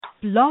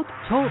Blog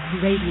Talk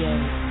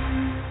Radio.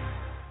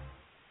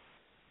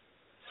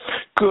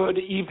 Good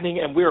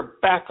evening, and we're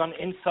back on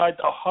Inside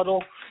the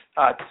Huddle.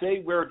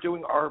 Today we're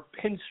doing our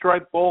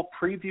Pinstripe Bowl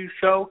preview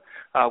show.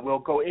 We'll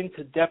go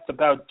into depth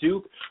about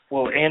Duke.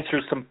 We'll answer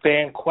some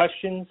fan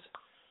questions.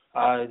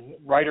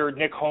 Writer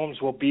Nick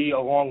Holmes will be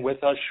along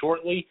with us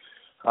shortly.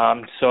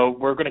 So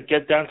we're going to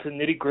get down to the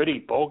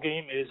nitty-gritty. Bowl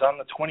game is on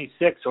the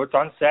 26th, so it's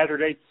on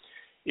Saturday.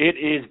 It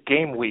is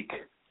game week.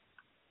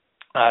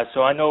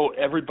 So I know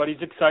everybody's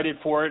excited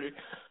for it.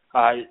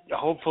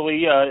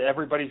 Hopefully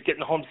everybody's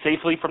getting home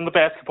safely from the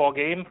basketball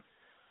game.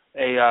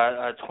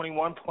 A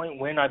 21-point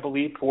win, I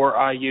believe, for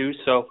IU.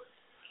 So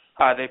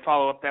they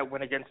follow up that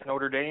win against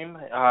Notre Dame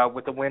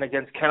with a win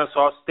against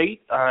Kennesaw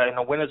State, and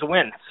a win is a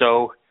win.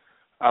 So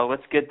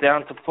let's get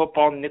down to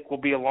football. Nick will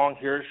be along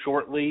here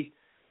shortly.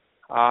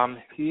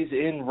 He's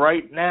in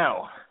right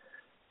now.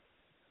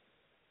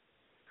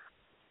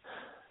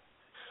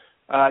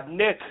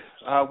 Nick,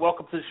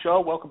 welcome to the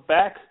show. Welcome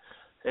back.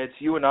 It's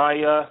you and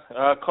I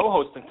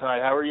co-hosting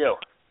tonight. How are you?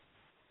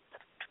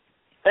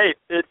 Hey,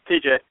 it's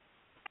TJ.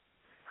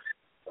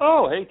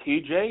 Oh, hey,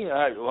 TJ.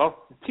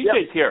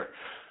 TJ's here.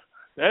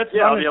 That's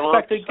an I'll be along for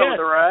unexpected some of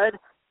the ride.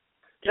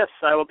 Yes,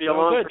 I will be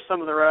along for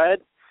some of the ride.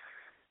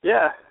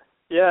 Yeah.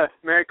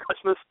 Merry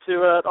Christmas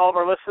to all of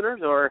our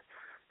listeners, or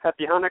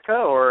Happy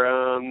Hanukkah,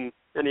 or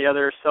any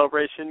other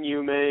celebration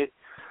you may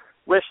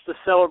wish to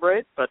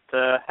celebrate, but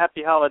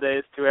happy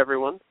holidays to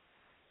everyone.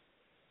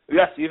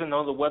 Yes, even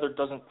though the weather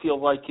doesn't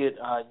feel like it,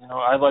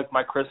 I like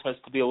my Christmas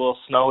to be a little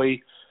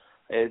snowy.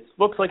 It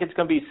looks like it's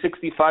going to be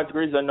 65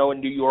 degrees. I know in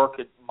New York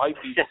it might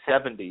be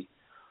 70.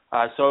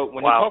 So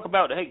when you talk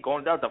about,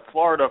 going down to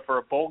Florida for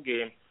a bowl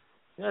game,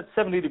 it's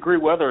 70-degree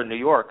weather in New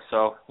York,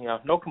 so,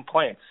 no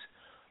complaints.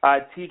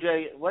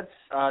 TJ, let's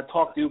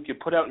talk Duke. You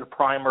put out your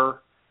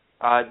primer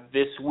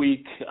this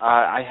week.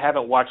 I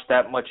haven't watched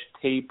that much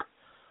tape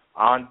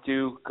on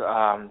Duke.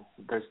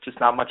 There's just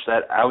not much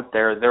that out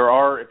there. There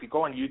are, if you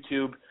go on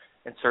YouTube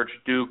and search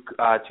Duke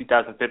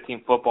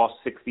 2015 football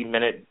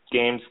 60-minute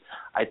games,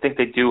 I think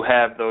they do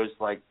have those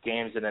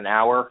games in an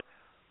hour.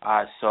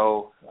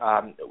 So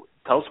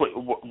tell us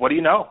what do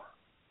you know?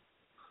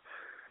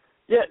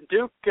 Yeah,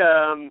 Duke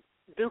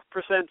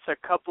presents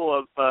a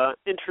couple of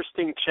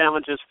interesting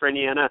challenges for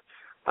Indiana.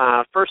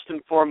 First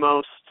and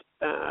foremost,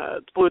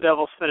 the Blue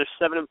Devils finished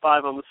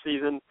 7-5 on the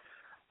season.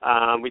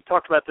 We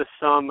talked about this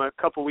some a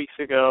couple weeks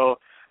ago.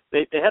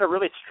 They had a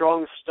really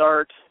strong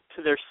start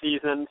to their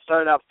season.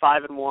 Started out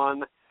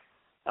 5-1,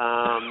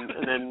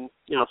 and then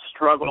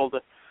struggled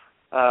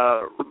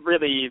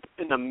really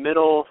in the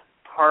middle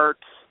part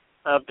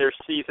of their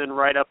season,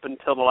 right up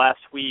until the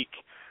last week.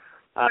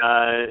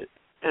 And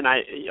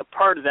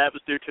part of that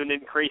was due to an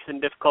increase in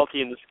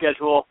difficulty in the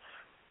schedule.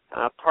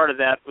 Part of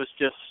that was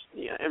just,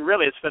 and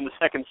really it's been the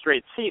second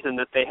straight season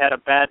that they had a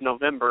bad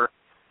November.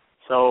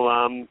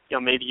 So,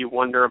 maybe you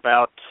wonder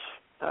about,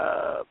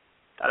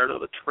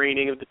 the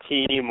training of the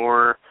team,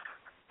 or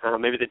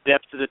maybe the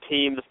depth of the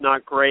team is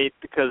not great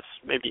because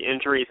maybe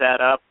injuries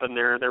add up and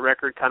their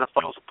record kind of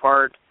falls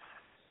apart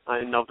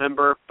in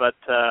November. But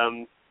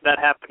that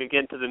happened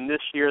again to them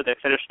this year. They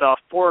finished off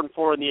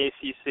 4-4 in the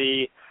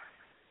ACC,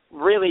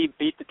 really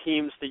beat the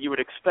teams that you would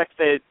expect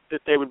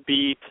that they would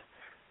beat,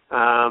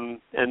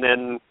 and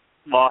then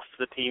lost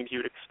to the teams you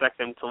would expect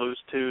them to lose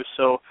to.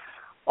 So,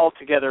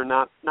 altogether,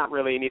 not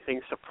really anything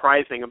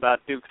surprising about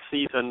Duke's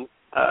season.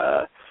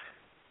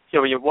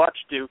 When you watch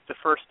Duke, the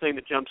first thing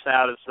that jumps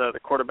out is the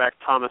quarterback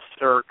Thomas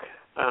Sirk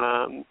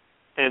and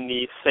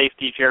the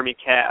safety Jeremy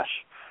Cash.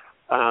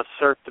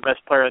 Sirk, the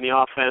best player on the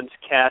offense,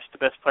 Cash, the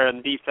best player on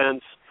the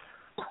defense.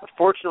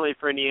 Fortunately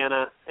for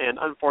Indiana, and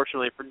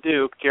unfortunately for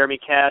Duke, Jeremy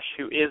Cash,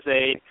 who is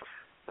a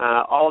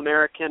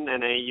All-American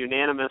and a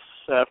unanimous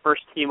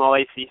first-team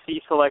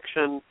All-ACC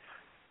selection,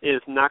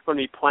 is not going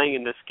to be playing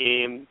in this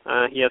game.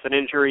 He has an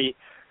injury,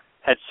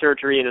 had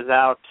surgery, and is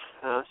out,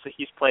 so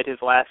he's played his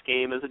last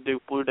game as a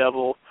Duke Blue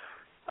Devil.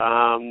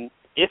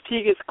 If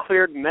he gets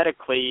cleared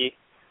medically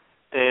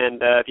and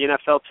the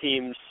NFL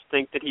teams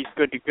think that he's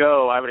good to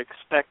go, I would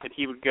expect that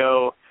he would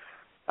go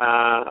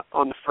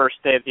on the first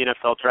day of the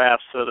NFL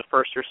draft, so the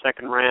first or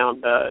second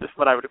round is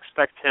what I would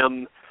expect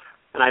him,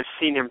 and I've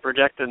seen him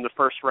projected in the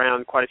first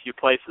round quite a few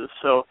places.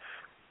 So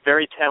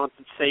very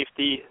talented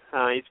safety.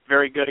 He's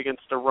very good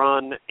against the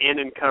run and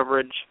in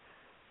coverage,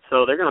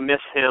 so they're going to miss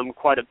him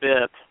quite a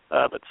bit.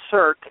 But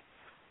Sirk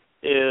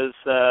is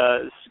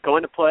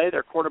going to play.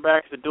 Their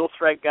quarterback is a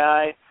dual-threat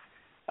guy.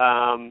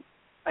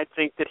 I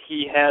think that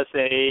he has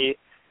a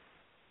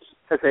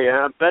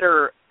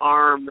better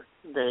arm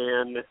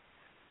than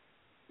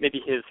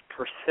maybe his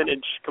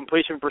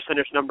completion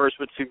percentage numbers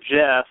would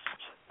suggest.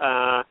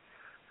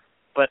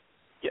 But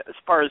as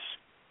far as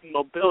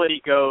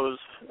mobility goes,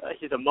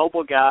 he's a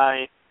mobile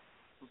guy,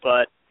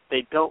 but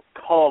they don't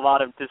call a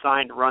lot of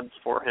designed runs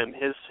for him.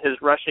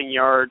 His rushing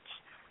yards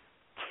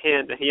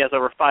he has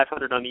over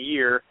 500 on the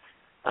year.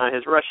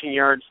 His rushing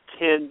yards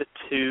tend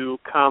to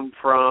come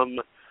from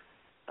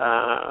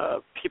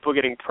people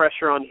getting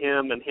pressure on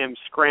him and him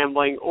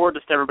scrambling, or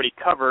just everybody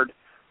covered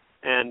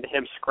and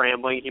him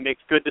scrambling. He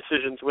makes good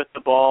decisions with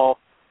the ball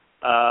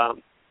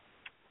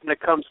when it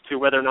comes to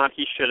whether or not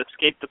he should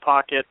escape the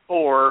pocket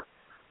or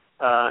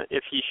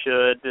if he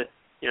should,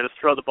 just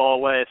throw the ball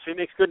away. So he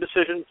makes good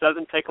decisions,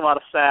 doesn't take a lot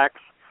of sacks.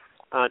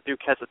 Duke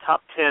has a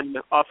top 10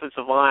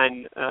 offensive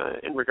line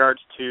in regards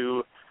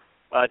to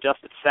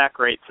adjusted sack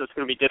rate, so it's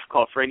going to be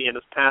difficult for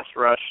Indiana's pass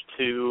rush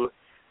to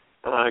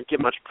get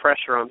much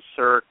pressure on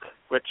Cirque,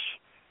 which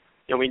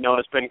we know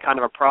has been kind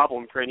of a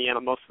problem for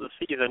Indiana most of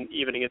the season,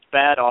 even against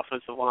bad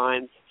offensive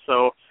lines.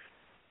 So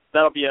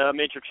that'll be a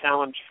major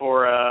challenge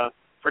for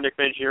Nick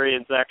Mangieri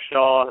and Zach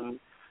Shaw and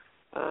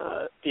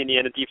the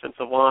Indiana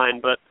defensive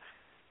line. But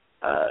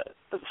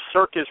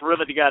Cirque is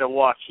really the guy to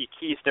watch. He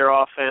keys their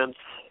offense.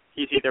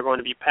 He's either going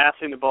to be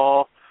passing the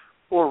ball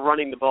or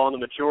running the ball in the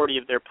majority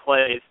of their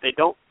plays. They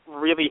don't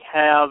really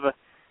have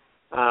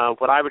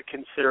what I would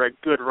consider a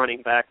good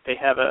running back. They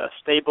have a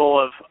stable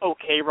of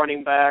okay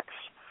running backs,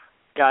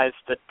 guys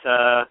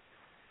that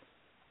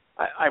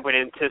I would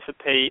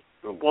anticipate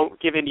won't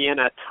give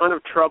Indiana a ton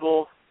of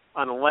trouble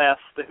unless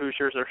the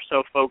Hoosiers are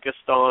so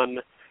focused on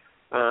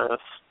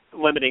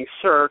limiting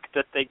Cirque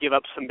that they give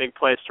up some big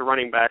plays to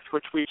running backs,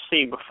 which we've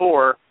seen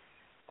before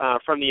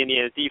from the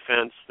Indiana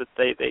defense, that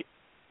they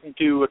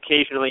do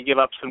occasionally give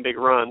up some big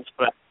runs.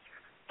 But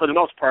for the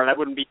most part, I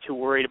wouldn't be too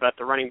worried about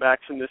the running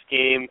backs in this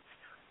game.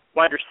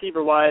 Wide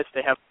receiver-wise,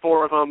 they have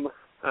 4 of them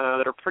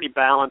that are pretty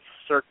balanced.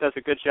 Cirque does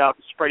a good job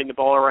of spreading the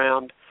ball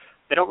around.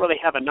 They don't really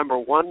have a number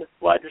 1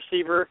 wide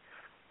receiver,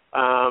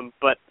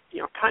 but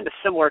kind of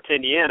similar to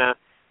Indiana,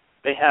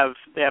 they have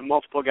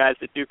multiple guys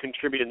that do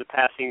contribute in the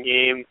passing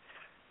game.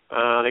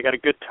 They got a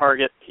good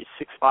target. He's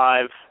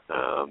 6'5".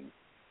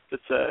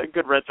 It's a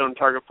good red zone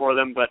target for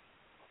them, but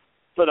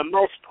for the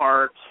most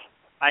part,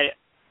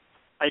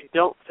 I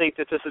don't think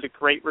that this is a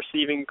great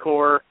receiving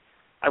core.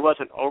 I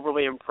wasn't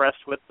overly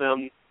impressed with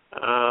them,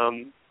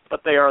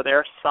 but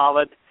they're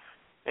solid.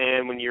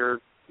 And when you're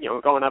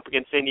going up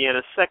against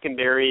Indiana's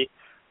secondary,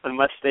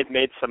 unless they've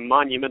made some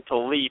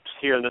monumental leaps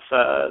here in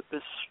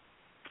this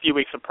few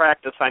weeks of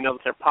practice, I know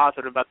that they're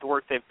positive about the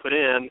work they've put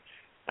in,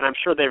 and I'm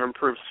sure they've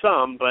improved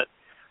some, but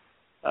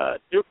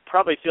Duke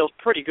probably feels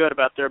pretty good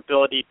about their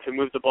ability to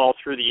move the ball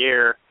through the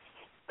air,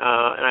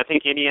 and I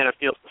think Indiana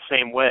feels the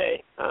same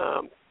way.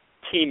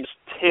 Teams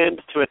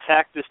tend to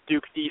attack this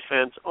Duke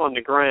defense on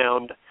the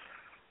ground,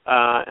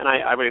 and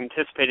I would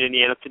anticipate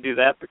Indiana to do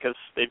that because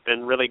they've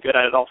been really good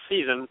at it all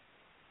season.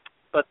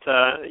 But,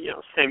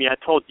 Sammy, I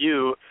told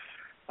you,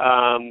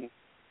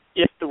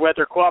 if the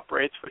weather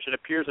cooperates, which it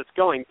appears it's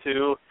going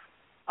to,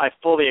 I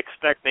fully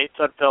expect Nate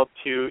Sudfeld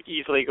to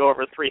easily go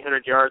over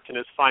 300 yards in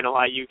his final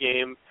IU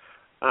game.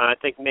 I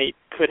think Nate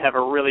could have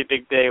a really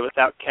big day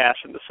without Cash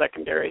in the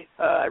secondary.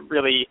 I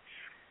really,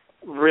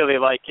 really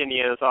like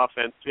Indiana's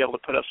offense to be able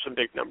to put up some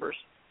big numbers.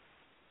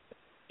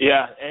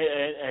 Yeah,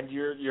 and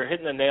you're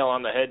hitting the nail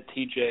on the head,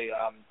 TJ.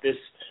 This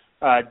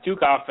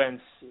Duke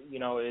offense,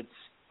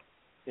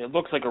 it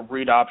looks like a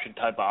read option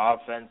type of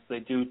offense. They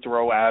do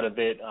throw out of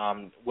it.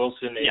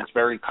 Wilson is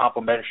very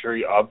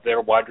complimentary of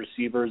their wide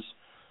receivers.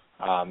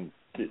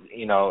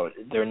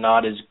 They're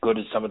not as good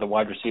as some of the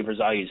wide receivers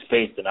IU's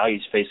faced, and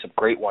IU's faced some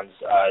great ones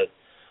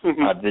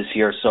this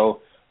year.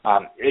 So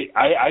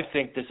I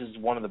think this is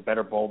one of the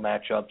better bowl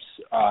matchups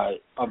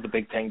of the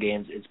Big Ten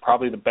games. It's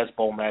probably the best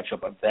bowl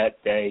matchup of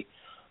that day.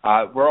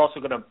 We're also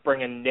going to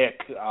bring in Nick.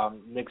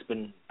 Nick's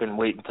been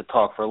waiting to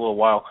talk for a little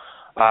while.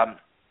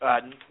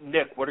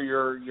 Nick, what are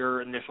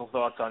your initial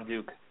thoughts on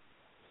Duke?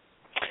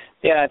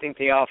 Yeah, I think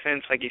the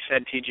offense, like you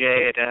said,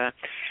 TJ,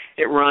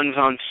 it runs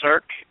on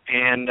Cirque,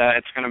 and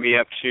it's going to be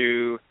up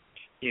to,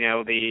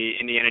 the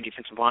Indiana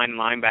defensive line and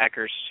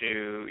linebackers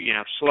to,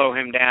 slow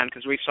him down,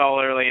 because we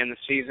saw early in the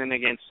season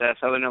against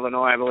Southern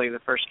Illinois, I believe the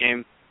first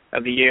game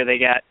of the year, they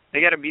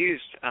got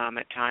abused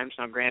at times.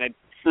 Now, granted,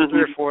 3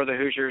 or 4 of the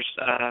Hoosiers'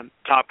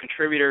 top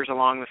contributors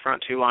along the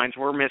front 2 lines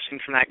were missing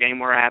from that game,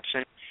 were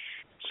absent.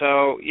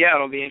 So, yeah,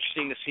 it'll be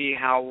interesting to see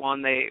how,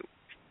 1,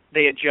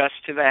 they adjust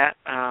to that,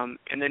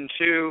 and then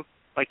 2,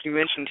 like you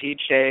mentioned,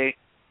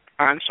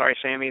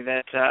 Sammy,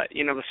 that,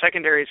 the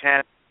secondary's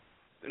had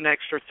an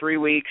extra 3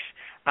 weeks.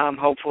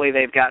 Hopefully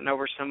they've gotten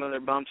over some of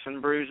their bumps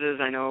and bruises.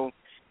 I know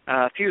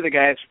a few of the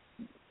guys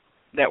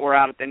that were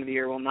out at the end of the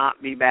year will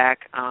not be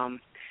back.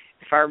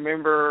 If I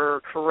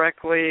remember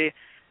correctly,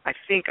 I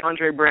think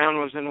Andre Brown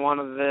was in one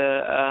of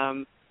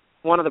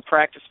the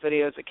practice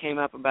videos that came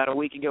up about a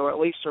week ago, or at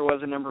least there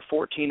was a number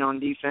 14 on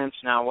defense.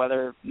 Now,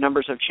 whether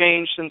numbers have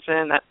changed since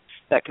then,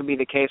 that could be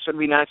the case. It would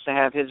be nice to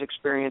have his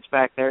experience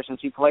back there since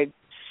he played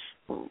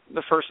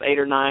the first 8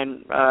 or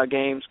 9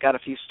 games, got a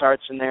few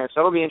starts in there.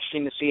 So it'll be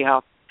interesting to see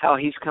how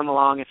he's come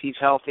along, if he's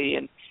healthy.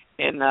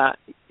 And I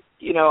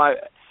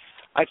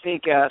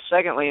think,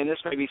 secondly, and this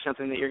may be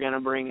something that you're going to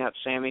bring up,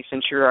 Sammy,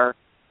 since you're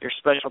your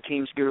special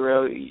teams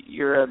guru,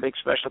 you're a big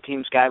special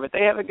teams guy, but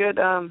they have a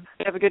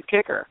good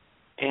kicker.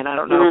 And I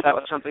don't know if that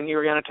was something you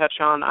were going to touch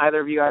on, either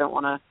of you. I don't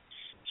want to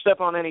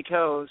step on any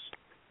toes,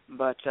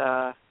 but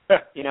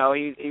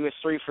he was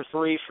 3 for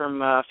 3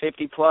 from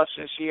 50 plus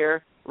this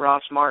year.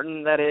 Ross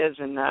Martin, that is,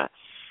 and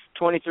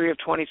 23 of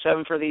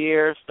 27 for the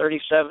year,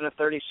 37 of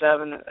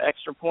 37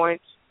 extra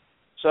points.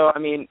 So, I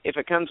mean, if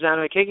it comes down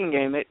to a kicking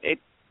game, it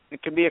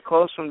could be a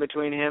close one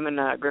between him and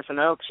Griffin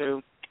Oaks,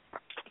 who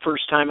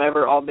first time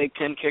ever All Big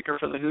Ten kicker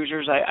for the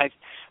Hoosiers. I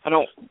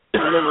don't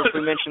remember if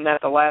we mentioned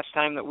that the last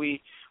time that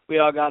we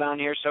all got on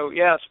here. So,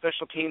 yeah,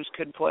 special teams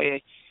could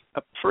play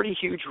a pretty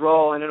huge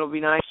role, and it'll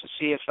be nice to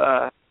see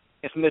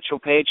if Mitchell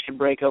Page can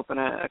break open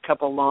a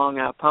couple long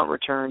punt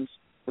returns.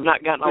 We've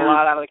not gotten a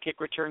lot out of the kick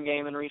return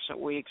game in recent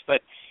weeks,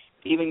 but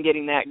even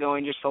getting that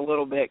going just a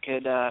little bit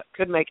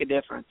could make a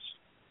difference.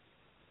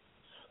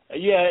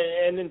 Yeah,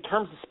 and in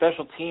terms of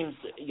special teams,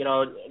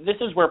 this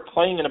is where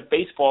playing in a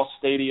baseball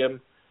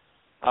stadium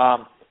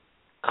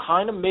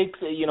kind of makes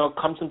it,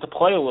 comes into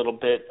play a little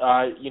bit.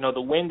 The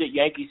wind at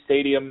Yankee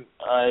Stadium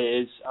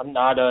I'm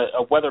not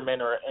a weatherman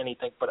or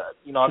anything, but,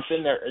 I've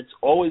been there. It's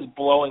always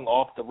blowing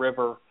off the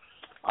river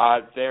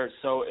there.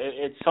 So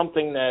it's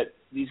something that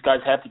these guys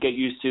have to get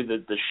used to.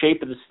 The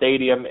shape of the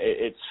stadium,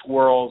 it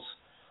swirls.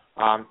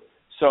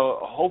 So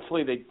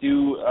hopefully they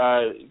do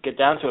get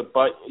down to it.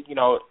 But,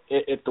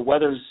 if the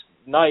weather's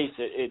nice,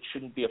 it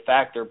shouldn't be a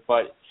factor.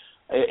 But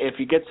if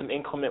you get some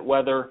inclement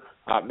weather,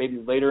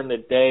 maybe later in the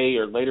day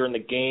or later in the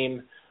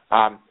game,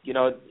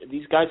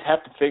 these guys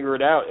have to figure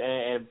it out.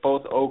 And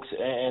both Oaks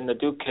and the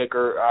Duke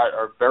kicker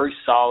are very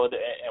solid,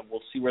 and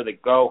we'll see where they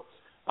go.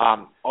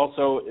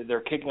 Also,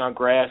 they're kicking on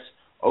grass.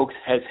 Oaks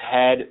has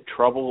had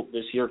trouble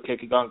this year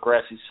kicking on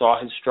grass. He saw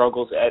his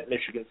struggles at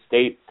Michigan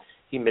State.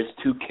 He missed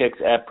 2 kicks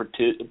at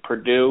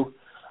Purdue.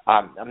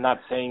 I'm not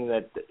saying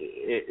that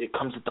it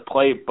comes into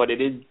play, but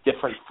it is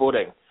different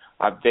footing.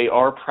 They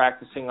are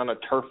practicing on a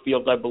turf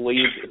field, I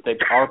believe. If they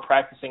are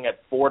practicing at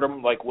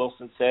Fordham, like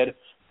Wilson said,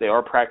 they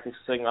are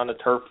practicing on a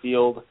turf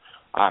field.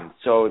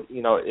 So,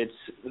 it's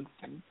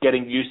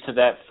getting used to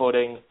that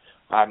footing.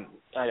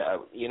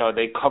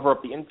 They cover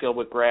up the infield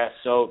with grass,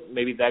 so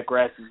maybe that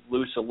grass is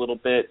loose a little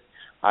bit.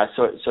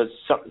 So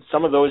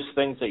some of those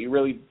things that you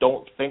really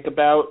don't think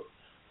about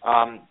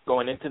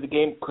going into the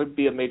game could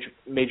be a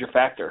major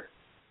factor.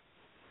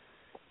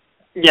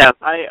 Yeah,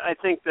 I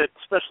think that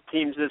special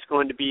teams is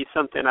going to be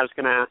something I was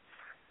going to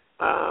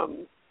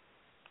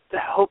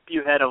hope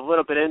you had a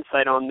little bit of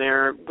insight on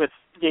there with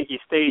Yankee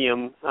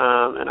Stadium,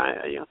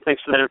 and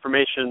thanks for that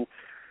information.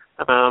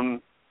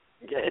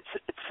 It's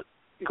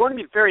going to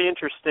be very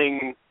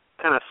interesting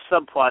kind of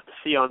subplot to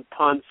see on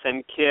punts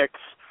and kicks,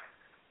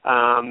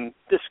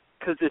 just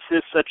because this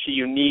is such a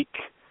unique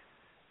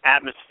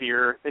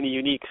atmosphere and a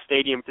unique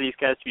stadium for these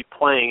guys to be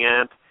playing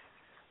at.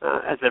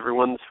 As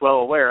everyone's well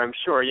aware, I'm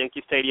sure,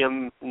 Yankee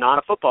Stadium, not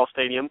a football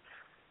stadium.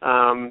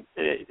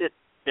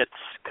 It's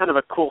kind of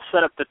a cool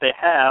setup that they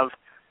have.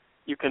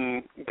 You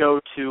can go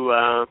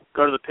to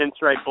the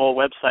Pinstripe Bowl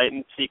website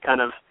and see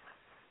kind of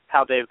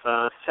how they've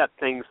set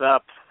things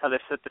up, how they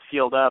set the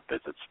field up.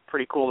 It's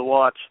pretty cool to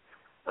watch.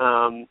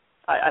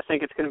 I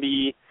think it's going to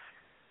be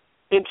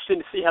interesting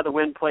to see how the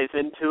wind plays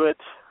into it.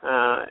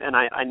 And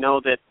I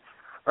know that,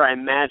 or I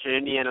imagine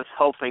Indiana's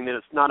hoping that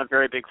it's not a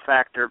very big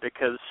factor,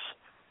 because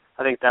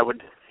I think that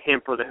would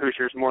hamper the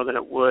Hoosiers more than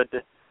it would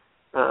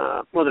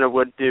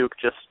Duke,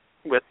 just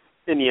with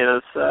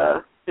Indiana's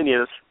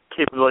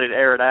capability to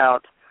air it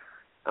out.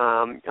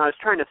 I was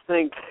trying to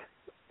think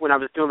when I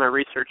was doing my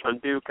research on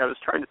Duke. I was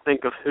trying to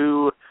think of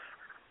who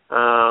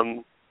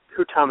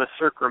Thomas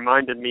Sirk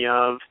reminded me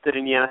of that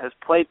Indiana has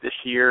played this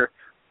year,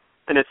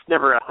 and it's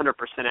never 100%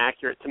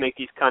 accurate to make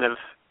these kind of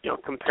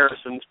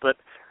comparisons, but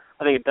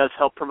I think it does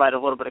help provide a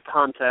little bit of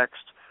context.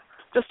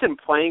 Just in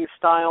playing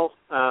style,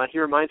 he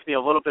reminds me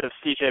a little bit of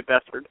C.J.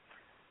 Beathard.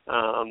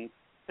 And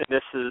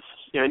this is,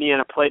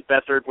 Indiana played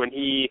Beathard when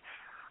he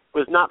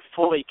was not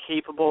fully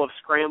capable of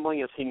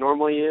scrambling as he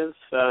normally is.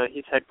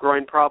 He's had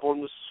groin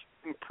problems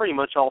pretty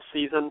much all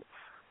season.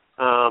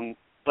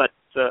 But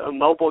a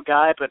mobile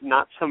guy, but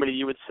not somebody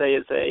you would say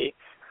is a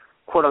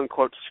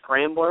quote-unquote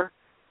scrambler.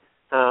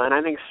 And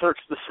I think Sirk's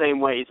the same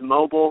way. He's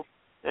mobile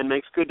and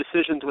makes good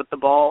decisions with the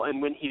ball,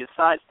 and when he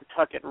decides to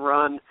tuck it and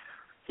run,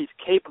 he's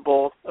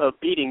capable of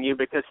beating you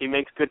because he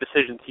makes good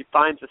decisions. He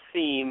finds a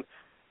seam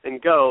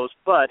and goes,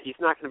 but he's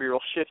not going to be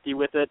real shifty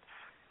with it.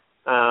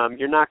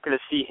 You're not going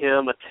to see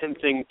him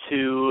attempting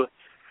to,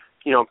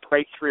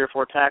 break 3 or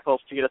 4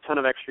 tackles to get a ton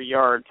of extra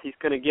yards. He's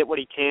going to get what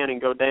he can and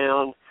go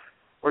down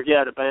or get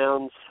out of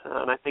bounds.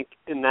 And I think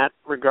in that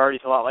regard,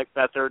 he's a lot like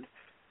Beathard.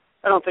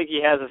 I don't think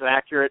he has as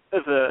accurate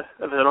of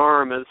an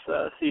arm as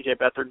C.J.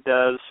 Beathard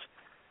does.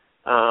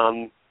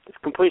 His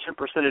completion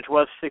percentage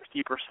was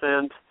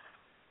 60%.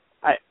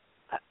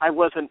 I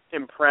wasn't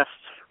impressed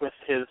with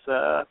his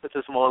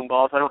long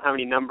balls. I don't have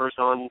any numbers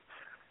on,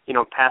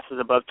 passes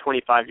above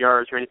 25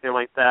 yards or anything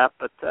like that,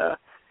 but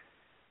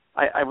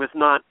I was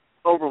not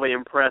overly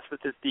impressed with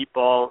his deep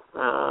ball.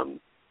 And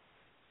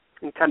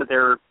kind of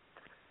their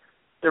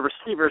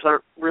receivers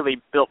aren't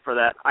really built for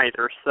that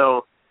either.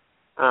 So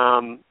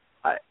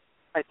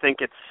I think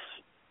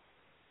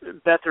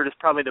Beathard is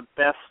probably the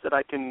best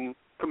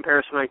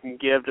comparison I can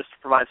give, just to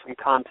provide some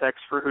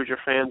context for Hoosier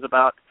fans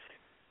about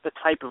the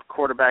type of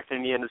quarterback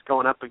Indiana is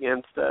going up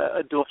against,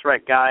 a dual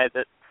threat guy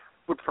that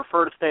would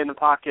prefer to stay in the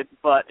pocket,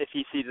 but if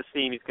he sees a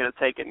seam, he's going to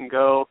take it and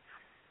go.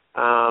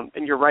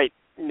 And you're right,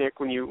 Nick,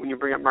 when you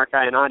bring up Mark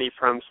Ionati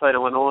from Slate,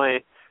 Illinois.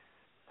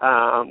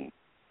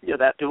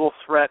 That dual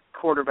threat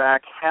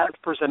quarterback has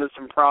presented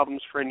some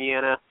problems for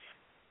Indiana,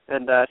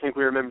 and I think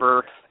we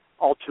remember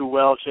all too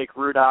well Jake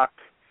Rudock,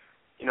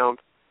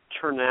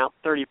 turning out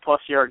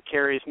 30-plus yard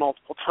carries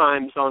multiple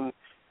times on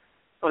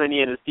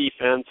Indiana's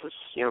defense.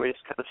 We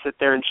just kind of sit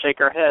there and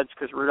shake our heads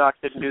because Rudock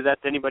didn't do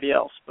that to anybody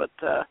else. But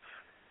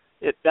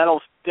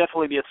that'll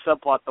definitely be a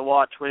subplot to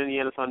watch when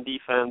Indiana's on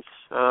defense.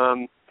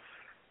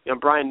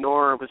 Brian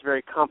Knorr was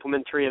very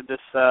complimentary of this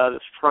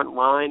front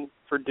line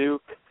for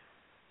Duke.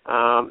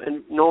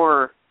 And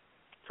Knorr,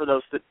 for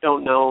those that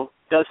don't know,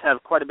 does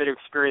have quite a bit of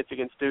experience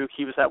against Duke.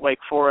 He was at Wake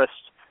Forest,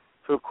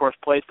 who, of course,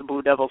 plays the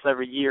Blue Devils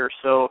every year.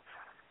 So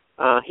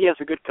he has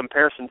a good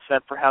comparison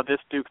set for how this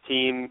Duke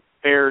team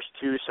fares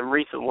to some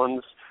recent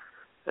ones.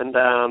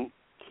 And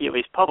he, at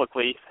least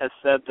publicly, has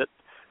said that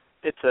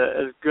it's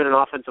as good an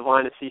offensive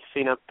line as he's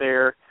seen up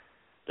there.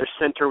 Their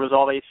center was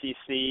all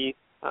ACC,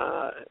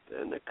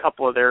 and a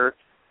couple of their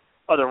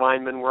other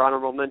linemen were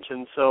honorable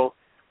mentions. So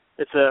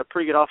it's a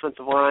pretty good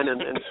offensive line,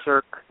 and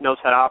Cirque knows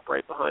how to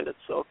operate behind it.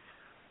 So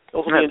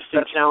those will be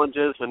interesting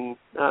challenges, and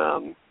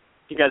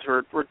you guys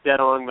were dead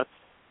on with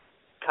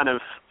kind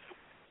of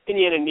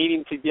Indiana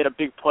needing to get a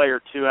big play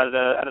or two out of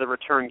the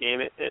return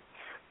game.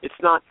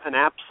 It's not an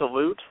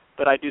absolute,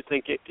 but I do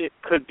think it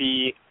could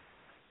be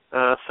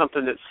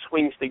something that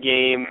swings the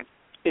game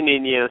in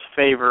Indiana's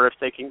favor if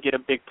they can get a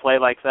big play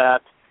like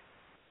that,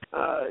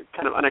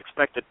 kind of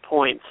unexpected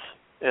points.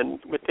 And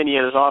with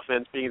Indiana's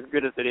offense being as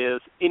good as it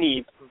is,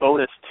 any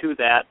bonus to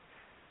that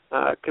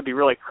could be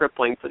really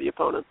crippling for the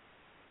opponent.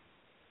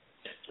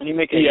 And you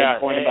make a good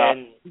point about.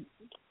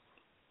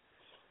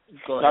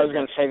 Go ahead. I was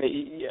going to say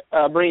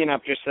that bringing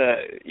up just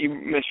you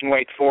mentioned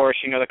Wake Forest.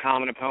 The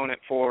common opponent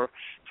for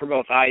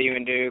both IU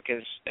and Duke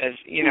is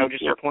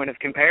just a point of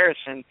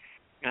comparison.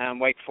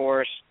 Wake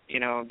Forest,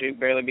 Duke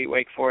barely beat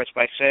Wake Forest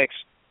by 6,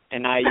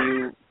 and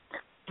IU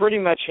pretty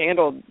much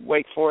handled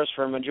Wake Forest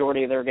for a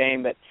majority of their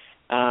game, but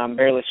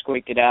barely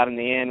squeaked it out in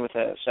the end with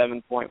a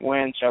 7-point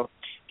win. So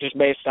just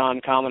based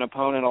on common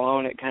opponent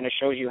alone, it kind of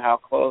shows you how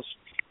close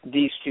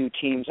these two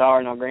teams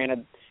are. Now,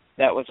 granted,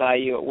 that was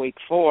IU at week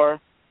 4,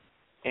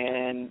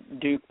 and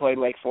Duke played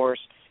Wake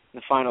Forest in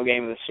the final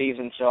game of the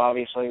season. So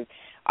obviously,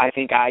 I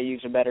think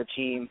IU's a better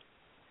team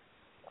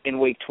in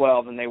week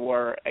 12 than they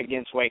were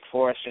against Wake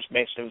Forest, just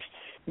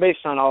based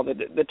on all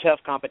the tough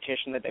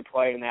competition that they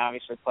played, and they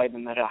obviously played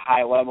them at a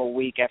high level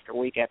week after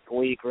week after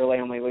week, really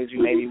only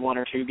losing maybe one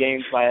or two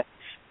games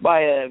by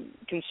a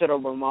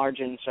considerable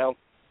margin. So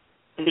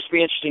it'll just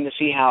be interesting to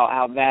see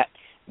how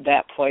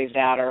that plays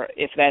out, or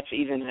if that's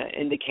even an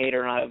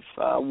indicator of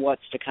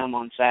what's to come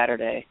on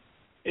Saturday.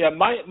 Yeah,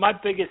 my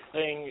biggest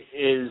thing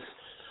is,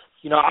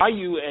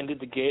 IU ended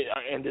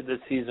the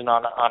season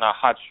on a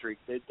hot streak.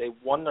 They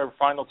won their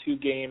final 2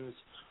 games.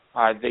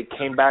 They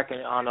came back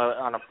on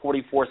a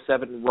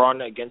 44-7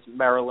 run against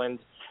Maryland.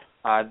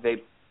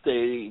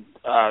 They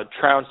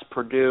trounced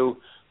Purdue.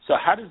 So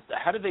how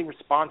do they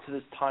respond to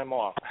this time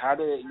off? Have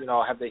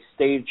they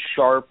stayed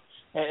sharp?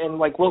 And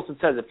like Wilson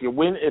says, if you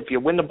win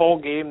the bowl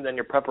game, then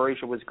your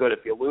preparation was good. If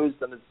you lose,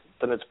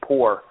 then it's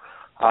poor,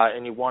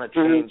 and you want to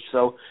change.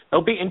 So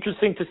it'll be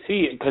interesting to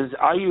see, because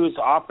IU's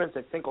offense,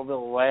 I think, over the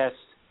last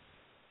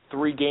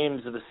 3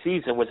 games of the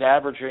season was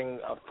averaging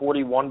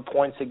 41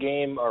 points a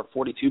game or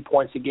 42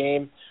 points a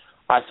game.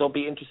 So it'll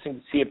be interesting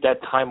to see if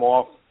that time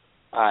off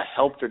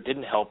helped or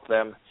didn't help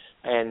them.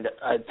 And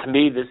to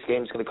me, this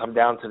game's going to come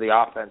down to the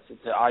offense.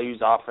 It's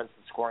IU's offense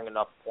that's scoring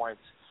enough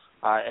points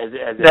as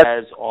it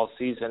has all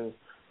season.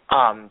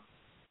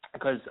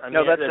 Because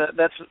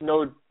that's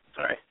no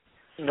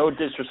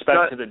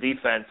disrespect to the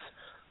defense.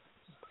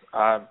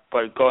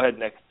 But go ahead,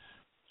 Nick.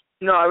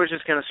 No, I was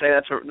just going to say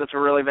that's a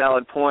really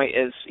valid point.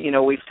 Is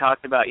we've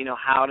talked about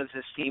how does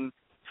this team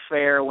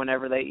fare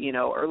whenever they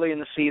early in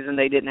the season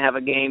they didn't have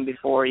a game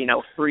before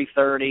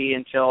 3:30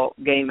 until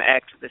game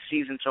X of the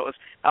season. So it was,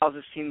 how's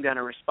this team going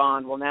to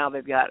respond? Well, now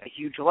they've got a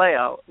huge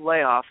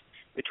layoff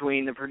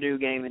between the Purdue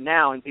game and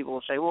now, and people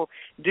will say, well,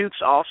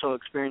 Duke's also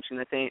experiencing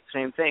the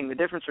same thing. The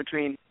difference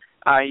between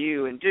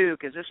IU and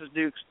Duke is this is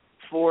Duke's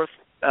 4th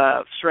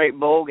straight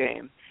bowl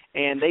game,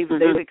 and they've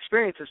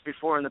experienced this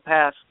before in the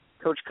past.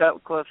 Coach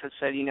Cutcliffe has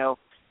said,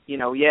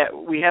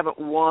 we haven't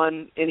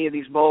won any of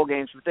these bowl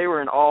games, but they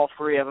were in all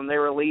 3 of them. They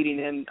were leading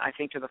in, I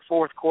think, to the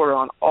 4th quarter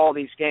on all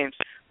these games.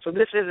 So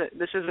this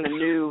isn't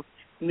a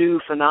new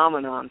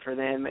phenomenon for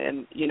them.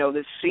 And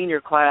this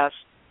senior class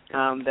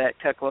that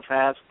Cutcliffe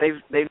has,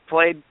 they've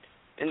played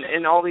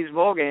in all these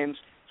bowl games.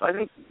 So I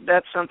think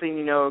that's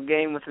something, a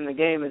game within the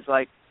game is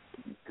like,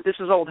 this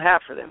is old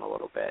hat for them a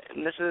little bit,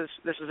 and this is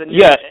a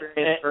new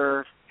experience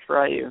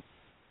for IU.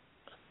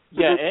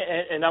 Yeah,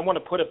 and I want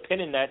to put a pin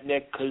in that,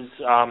 Nick, because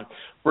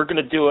we're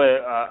going to do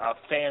a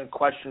fan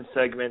question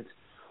segment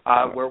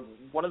where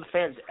one of the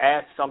fans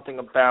asked something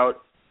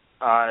about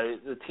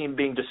the team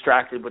being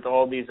distracted with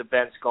all these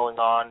events going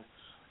on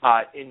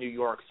in New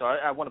York. So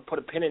I want to put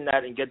a pin in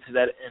that and get to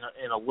that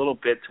in a little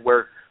bit, to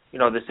where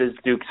this is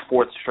Duke's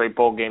fourth straight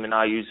bowl game and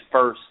IU's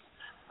first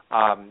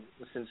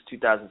since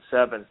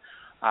 2007.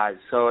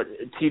 So,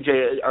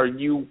 TJ, are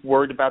you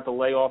worried about the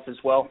layoff as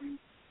well?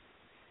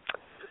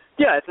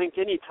 Yeah, I think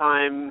any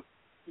time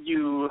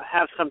you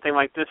have something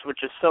like this, which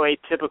is so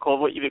atypical of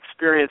what you've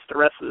experienced the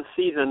rest of the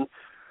season,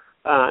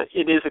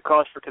 it is a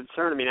cause for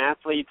concern. I mean,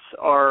 athletes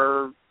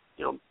are,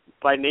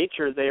 by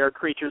nature, they are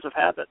creatures of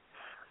habit.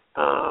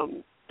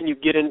 And you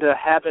get into a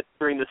habit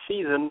during the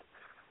season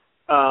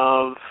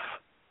of,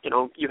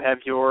 you have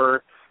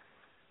your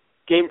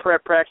game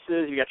prep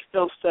practices, you got your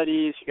film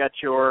studies, you got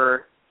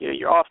your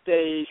off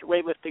days, your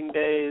weightlifting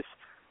days,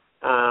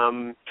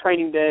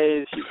 training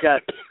days.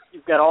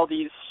 You've got all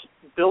these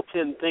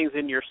built-in things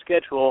in your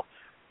schedule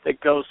that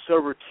goes so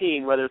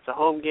routine, whether it's a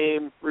home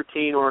game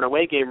routine or an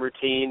away game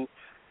routine,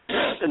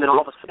 and then all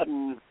of a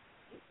sudden,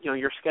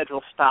 your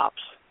schedule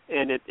stops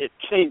and it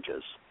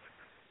changes,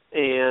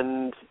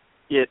 and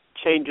it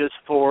changes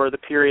for the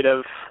period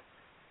of,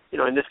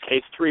 in this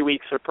case, 3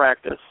 weeks of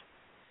practice,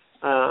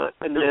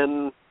 and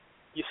then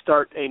you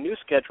start a new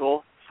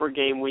schedule for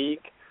game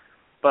week.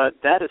 But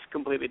that is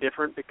completely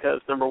different because,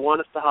 number one,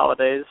 it's the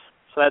holidays,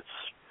 so that's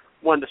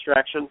one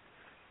distraction.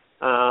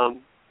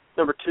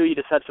 Number two, you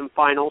just had some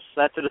finals,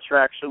 so that's a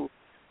distraction.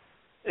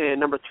 And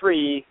number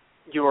three,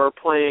 you're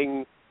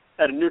playing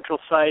at a neutral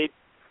site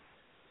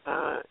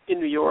in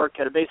New York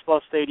at a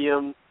baseball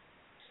stadium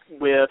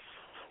with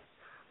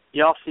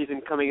the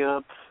off-season coming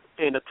up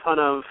and a ton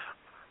of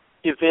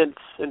events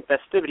and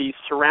festivities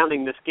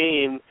surrounding this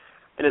game.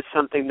 And it's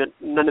something that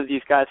none of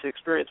these guys have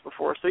experienced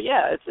before. So,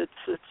 yeah,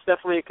 it's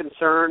definitely a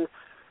concern.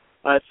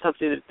 It's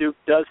something that Duke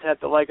does have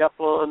the leg up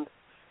on.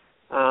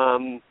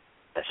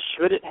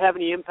 Should it have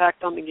any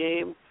impact on the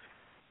game?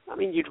 I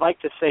mean, you'd like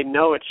to say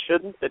no, it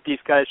shouldn't, that these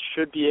guys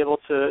should be able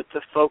to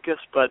focus.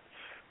 But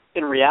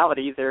in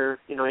reality, they're,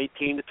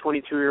 18 to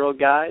 22-year-old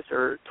guys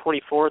or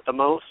 24 at the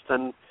most,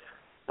 and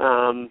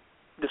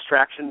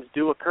distractions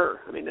do occur.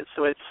 I mean, it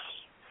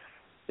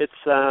is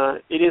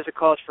a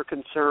cause for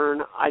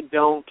concern.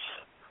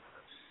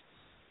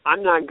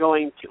 I'm not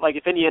going to,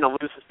 if Indiana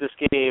loses this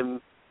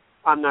game,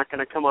 I'm not going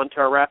to come onto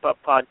our wrap-up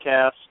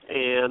podcast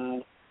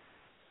and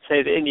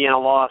say that Indiana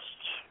lost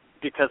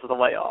because of the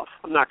layoff.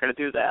 I'm not going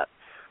to do that.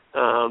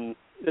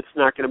 It's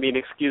not going to be an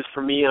excuse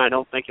for me, and I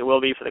don't think it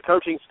will be for the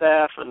coaching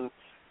staff.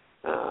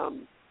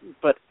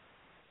 But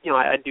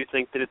I do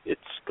think that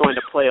it's going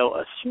to play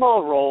a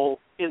small role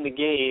in the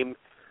game.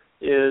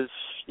 Is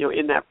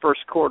in that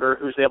first quarter,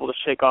 who's able to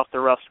shake off the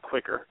rust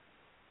quicker.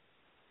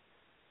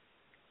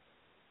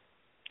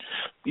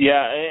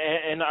 Yeah,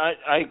 and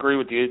I agree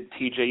with you,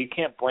 TJ. You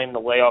can't blame the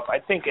layoff. I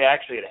think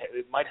actually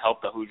it might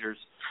help the Hoosiers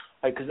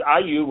because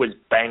IU was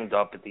banged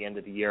up at the end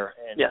of the year.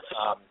 And,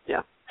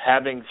 yes.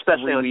 Having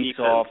especially 3 weeks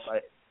off.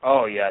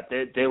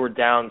 They were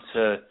down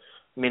to.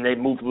 I mean, they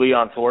moved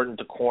Leon Thornton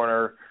to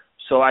corner.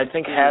 So I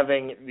think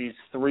having these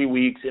 3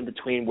 weeks in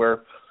between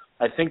where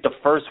I think the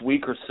first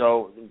week or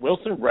so,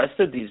 Wilson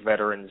rested these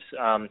veterans.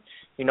 I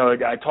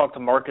talked to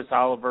Marcus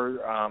Oliver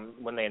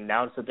when they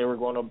announced that they were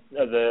going to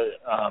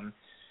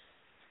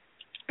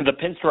the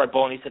Pinstripe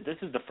Bowl, and he said, this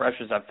is the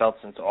freshest I've felt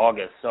since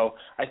August. So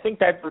I think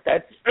that's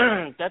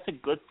a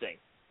good thing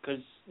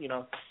because,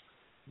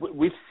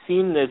 we've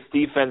seen this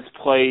defense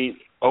play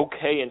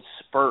okay in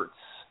spurts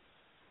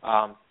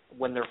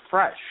when they're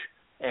fresh.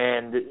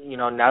 And,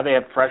 now they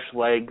have fresh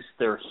legs.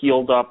 They're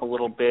healed up a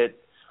little bit.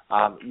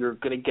 You're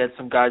going to get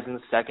some guys in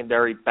the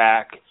secondary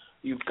back.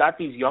 You've got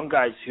these young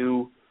guys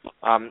who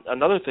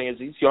another thing is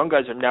these young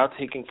guys are now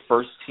taking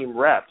first-team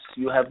reps.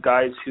 You have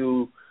guys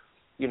who,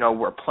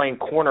 were playing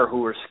corner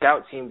who are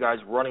scout team guys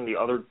running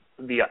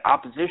the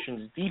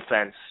opposition's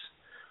defense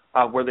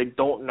where they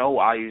don't know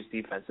IU's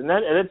defense. And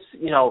it's,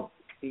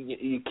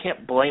 you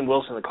can't blame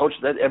Wilson, the coach.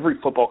 That every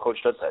football coach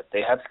does that.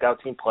 They have scout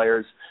team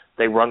players.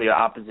 They run the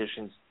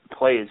opposition's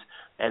plays.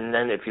 And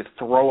then if you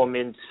throw them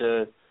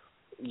into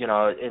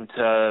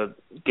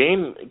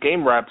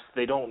game reps,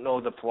 they don't know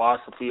the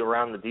philosophy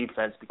around the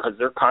defense because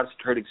they're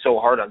concentrating so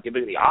hard on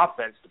giving the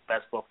offense the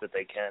best look that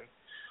they can.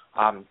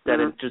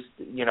 It just,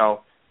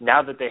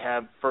 now that they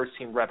have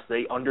first-team reps,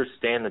 they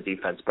understand the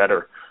defense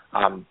better.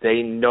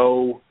 They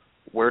know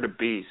where to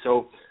be.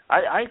 So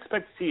I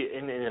expect to see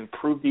an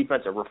improved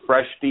defense, a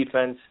refreshed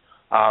defense.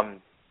 Are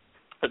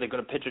they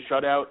going to pitch a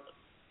shutout?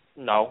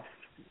 No.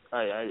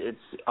 It's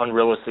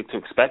unrealistic to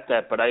expect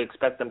that, but I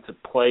expect them to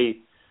play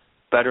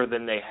better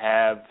than they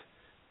have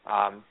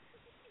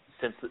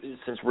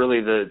since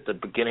really the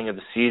beginning of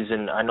the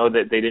season. I know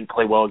that they didn't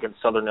play well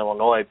against Southern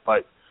Illinois,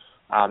 but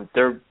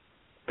there have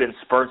been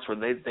spurts where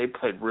they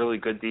played really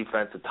good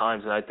defense at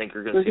times, and I think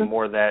you're going to see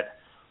more of that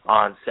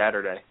on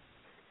Saturday.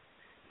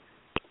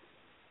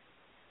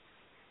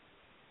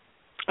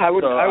 I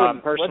would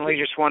personally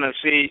just want to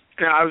see.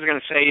 I was going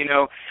to say,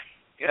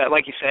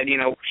 like you said,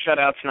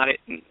 shutouts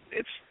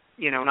it's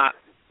not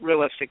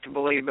realistic to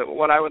believe, but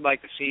what I would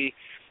like to see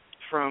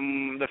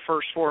from the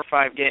first 4 or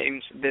 5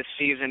 games this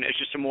season is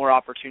just a more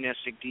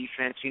opportunistic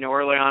defense.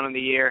 Early on in the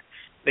year,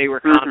 they were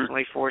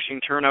constantly forcing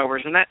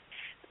turnovers, and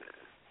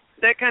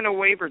that kind of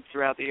wavered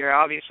throughout the year.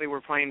 Obviously,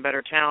 we're playing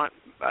better talent,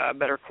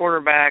 better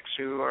quarterbacks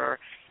who are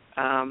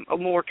a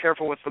more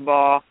careful with the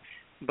ball.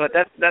 But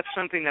that's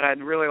something that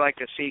I'd really like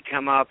to see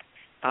come up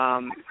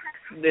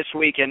this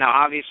weekend. Now,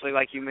 obviously,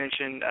 like you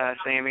mentioned,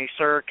 Sammy,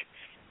 Cirque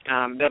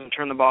doesn't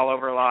turn the ball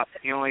over a lot.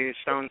 He only has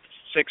thrown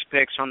 6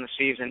 picks on the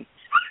season.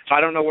 So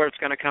I don't know where it's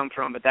going to come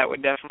from, but that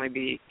would definitely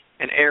be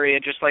an area,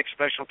 just like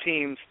special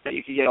teams, that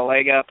you could get a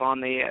leg up on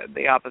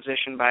the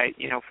opposition by,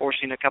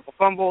 forcing a couple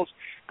fumbles.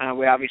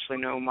 We obviously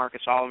know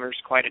Marcus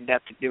Oliver's quite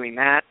adept at doing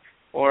that.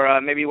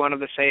 Or maybe one of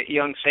the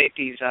young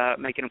safeties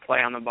making a play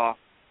on the ball.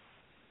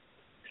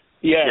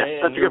 Yeah,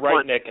 and you're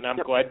right, Nick, and I'm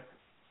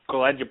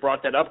glad you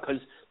brought that up,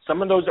 because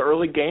some of those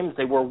early games,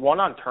 they were won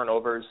on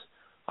turnovers.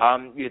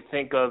 You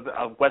think of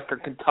Western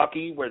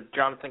Kentucky, where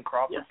Jonathan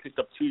Crawford picked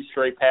up 2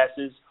 straight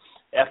passes.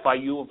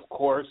 FIU, of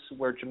course,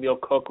 where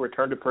Jameel Cook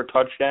returned it for a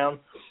touchdown.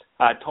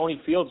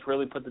 Tony Fields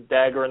really put the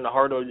dagger in the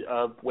heart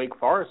of Wake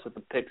Forest with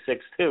the pick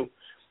 6 too.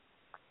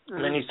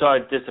 And then you saw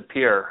it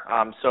disappear.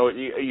 So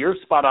you're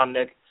spot on,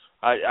 Nick.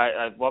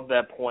 I love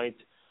that point.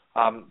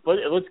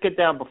 Let's get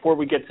down, before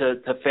we get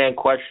to fan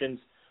questions,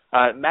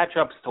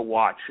 matchups to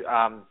watch.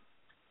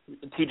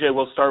 TJ,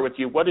 we'll start with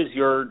you. What is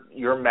your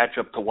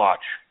matchup to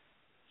watch?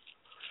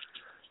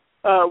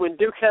 When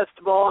Duke has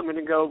the ball, I'm going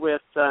to go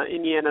with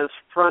Indiana's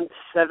front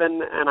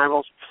 7, and I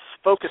will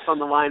focus on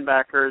the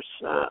linebackers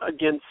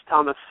against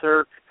Thomas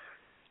Cirque.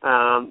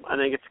 I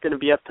think it's going to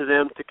be up to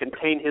them to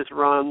contain his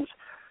runs.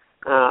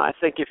 I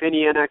think if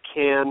Indiana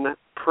can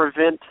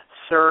prevent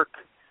Cirque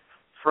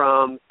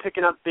from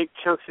picking up big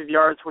chunks of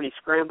yards when he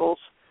scrambles,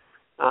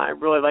 I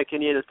really like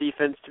Indiana's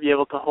defense to be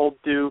able to hold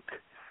Duke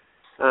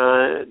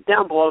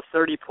down below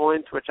 30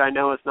 points, which I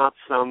know is not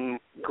some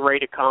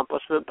great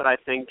accomplishment, but I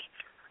think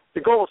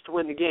the goal is to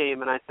win the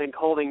game, and I think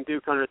holding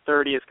Duke under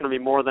 30 is going to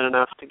be more than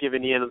enough to give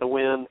Indiana the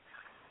win.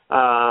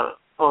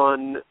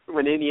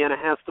 When Indiana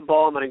has the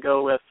ball, I'm going to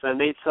go with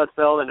Nate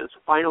Sudfeld in his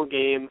final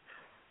game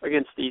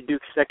against the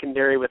Duke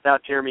secondary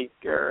without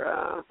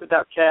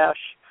without Cash.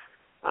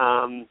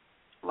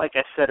 Like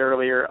I said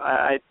earlier,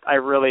 I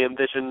really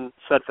envision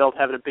Sudfeld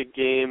having a big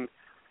game.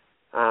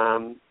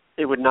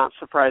 It would not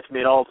surprise me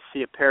at all to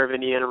see a pair of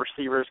Indiana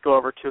receivers go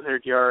over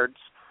 200 yards,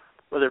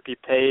 whether it be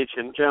Page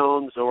and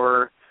Jones,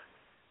 or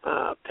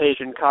Page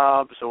and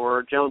Cobbs,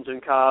 or Jones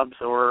and Cobbs,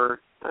 or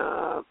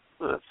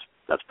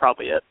that's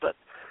probably it. But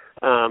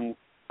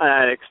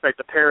I expect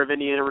a pair of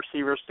Indiana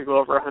receivers to go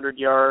over 100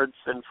 yards,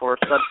 and for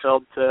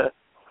Sudfeld to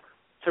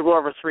go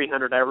over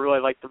 300. I really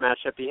like the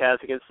matchup he has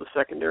against the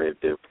secondary of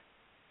Duke.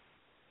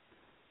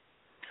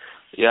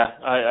 Yeah,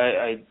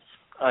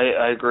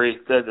 I agree.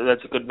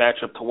 That's a good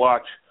matchup to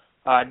watch.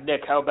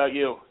 Nick, how about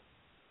you?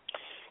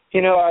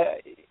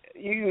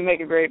 You make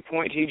a great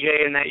point,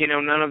 TJ, in that,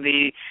 none of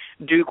the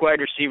Duke wide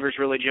receivers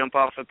really jump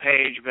off the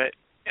page, but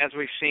as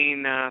we've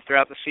seen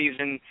throughout the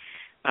season,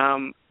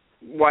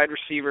 wide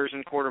receivers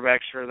and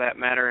quarterbacks, for that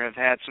matter, have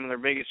had some of their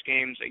biggest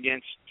games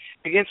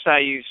against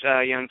IU's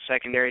young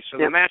secondary. So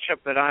the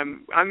matchup that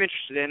I'm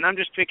interested in, I'm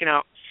just picking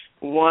out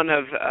one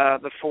of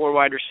the 4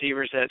 wide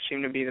receivers that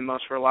seem to be the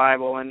most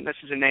reliable, and this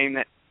is a name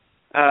that,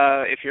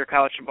 if you're a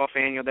college football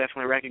fan, you'll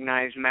definitely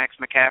recognize Max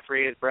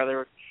McCaffrey, his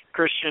brother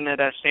Christian at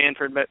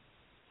Stanford, but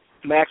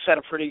Max had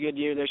a pretty good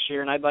year this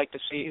year, and I'd like to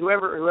see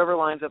whoever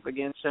lines up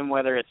against him,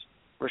 whether it's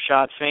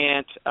Rashad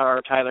Fant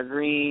or Tyler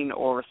Green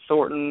or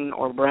Thornton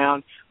or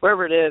Brown,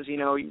 whoever it is,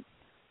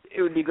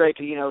 it would be great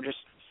to,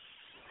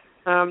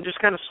 just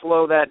kind of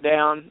slow that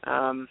down.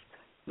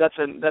 That's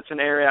an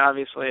area,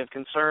 obviously, of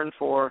concern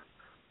for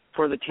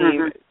the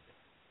team.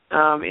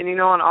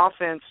 And on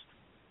offense,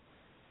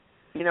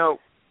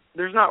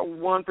 there's not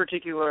one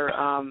particular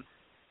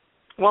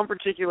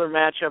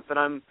matchup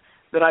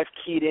that I've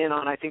keyed in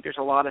on. I think there's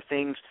a lot of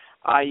things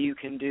IU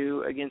can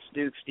do against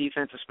Duke's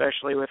defense,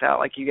 especially without,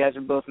 like you guys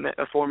have both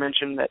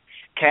aforementioned, that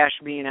Cash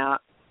being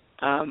out.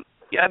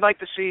 I'd like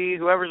to see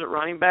whoever's at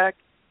running back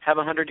have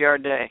a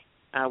 100-yard day,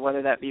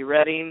 whether that be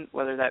Redding,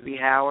 whether that be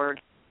Howard.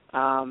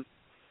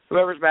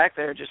 Whoever's back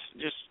there, just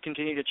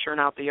continue to churn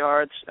out the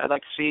yards. I'd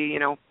like to see,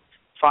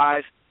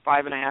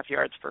 5.5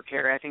 yards per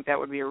carry. I think that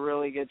would be a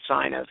really good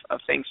sign of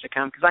things to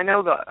come, because I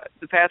know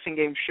the passing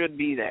game should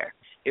be there.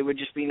 It would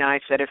just be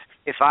nice that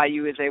if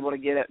IU is able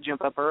to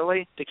jump up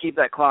early, to keep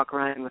that clock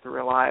running with a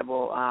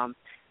reliable,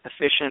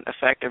 efficient,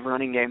 effective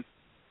running game.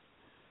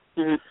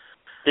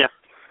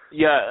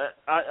 Yeah,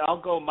 I'll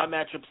go my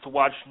matchups to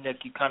watch, Nick.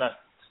 You kind of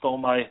stole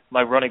my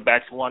running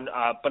backs one.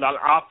 But on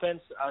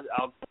offense,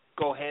 I'll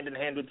go hand in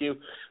hand with you.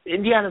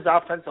 Indiana's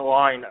offensive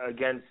line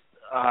against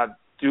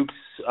Duke's,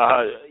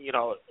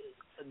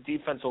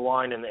 defensive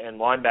line and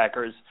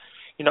linebackers.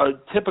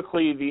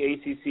 Typically the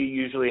ACC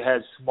usually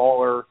has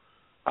smaller,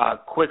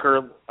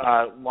 quicker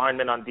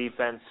linemen on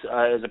defense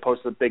as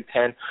opposed to the Big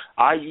Ten.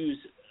 IU's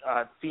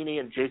Feeney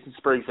and Jason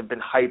Spriggs have been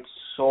hyped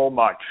so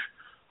much,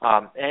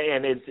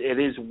 and it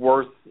is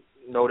worth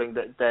noting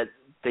that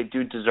they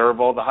do deserve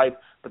all the hype,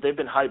 but they've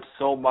been hyped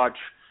so much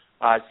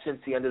since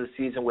the end of the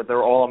season with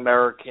their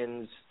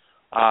All-Americans,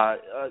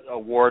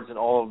 awards and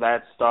all of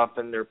that stuff,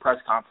 and their press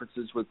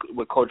conferences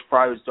with Coach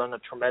Fry, who's done a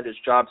tremendous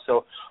job.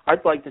 So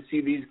I'd like to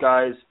see these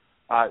guys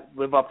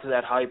live up to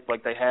that hype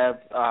like they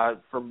have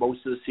for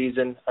most of the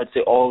season, I'd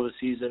say all of the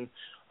season,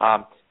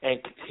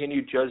 and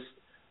continue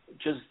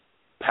just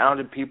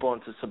pounding people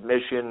into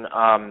submission,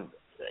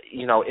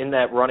 in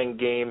that running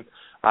game,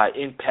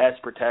 in pass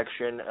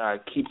protection,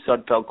 keep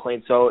Sudfeld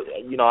clean. So,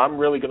 I'm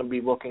really going to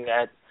be looking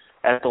at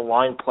the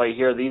line play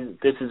here.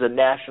 This is a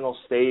national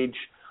stage.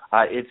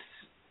 It's,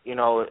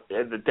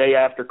 the day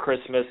after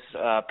Christmas,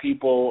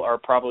 people are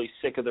probably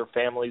sick of their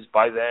families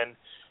by then.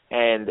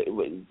 And,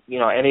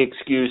 any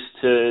excuse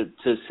to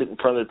sit in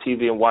front of the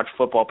TV and watch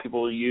football,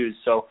 people will use.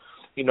 So,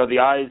 the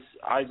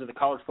eyes of the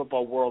college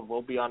football world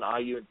will be on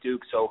IU and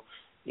Duke. So,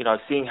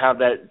 seeing how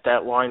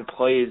that line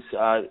plays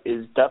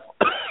is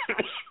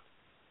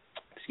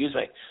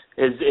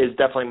is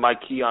definitely my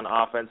key on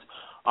offense.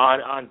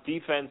 On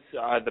defense,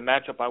 the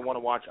matchup I want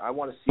to watch, I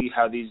want to see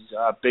how these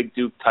big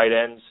Duke tight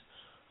ends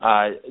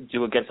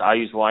do against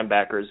IU's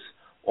linebackers.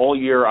 All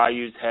year,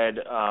 IU's have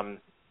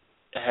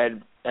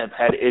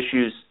had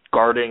issues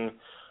guarding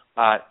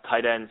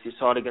tight ends. You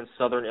saw it against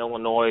Southern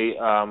Illinois.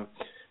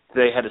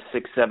 They had a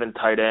 6'7"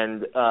 tight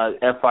end.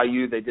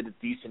 FIU, they did a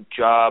decent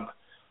job.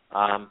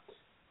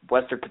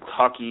 Western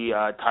Kentucky,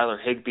 Tyler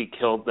Higbee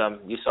killed them.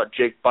 You saw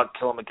Jake Buck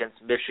kill him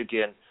against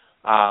Michigan.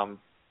 So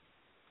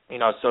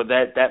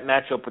that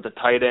matchup with the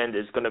tight end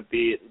is going to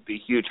be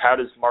huge. How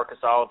does Marcus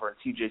Oliver and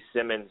T.J.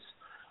 Simmons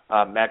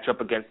match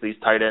up against these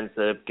tight ends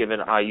that have given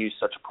IU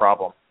such a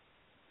problem?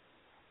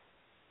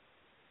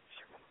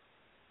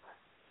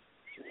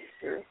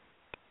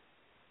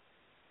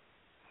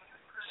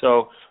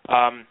 So,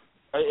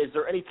 is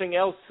there anything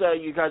else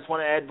you guys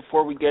want to add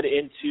before we get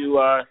into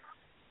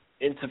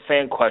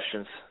fan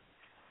questions?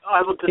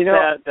 I will just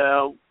add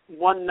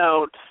one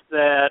note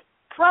that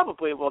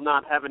probably will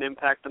not have an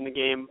impact on the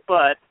game,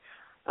 but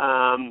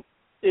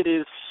it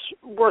is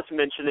worth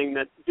mentioning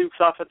that Duke's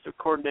offensive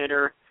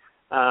coordinator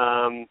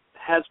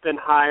has been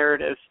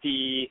hired as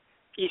the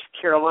East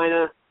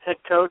Carolina head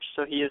coach,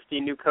 so he is the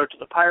new coach of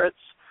the Pirates.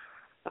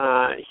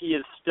 He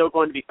is still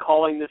going to be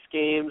calling this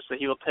game, so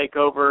he will take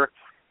over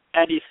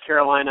at East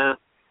Carolina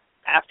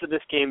after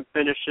this game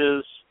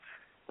finishes.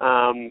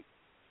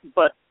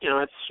 But,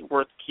 it's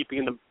worth keeping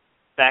in the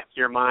back of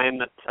your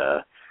mind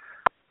that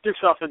Duke's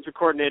offensive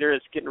coordinator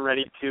is getting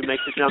ready to make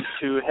the jump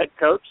to head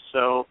coach.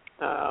 So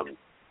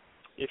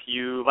if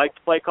you like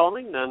the play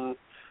calling, then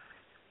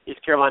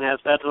East Carolina has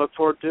that to look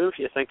forward to. If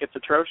you think it's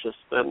atrocious,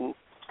 then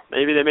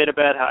maybe they made a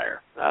bad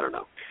hire. I don't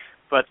know.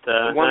 But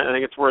I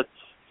think it's worth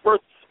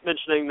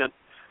mentioning that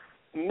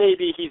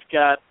maybe he's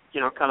got,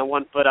 kind of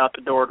one foot out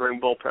the door during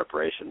bowl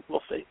preparation.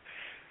 We'll see.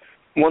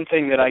 One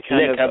thing that I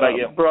kind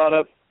of brought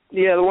up,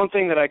 the one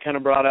thing that I kind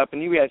of brought up,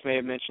 and you guys may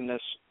have mentioned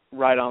this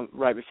right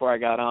before I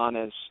got on,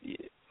 is,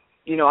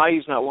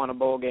 IU's not won a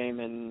bowl game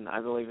in,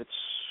 I believe it's,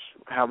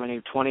 how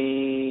many,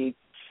 22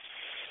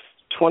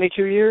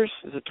 years?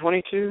 Is it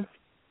 22?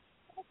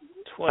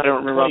 I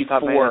don't remember.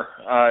 24.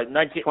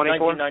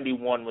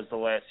 1991 was the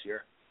last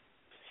year.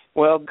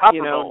 Well,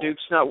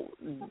 Duke's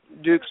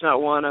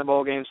not won a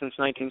bowl game since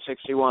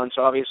 1961,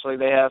 so obviously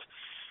they have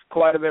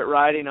quite a bit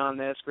riding on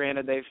this.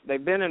 Granted,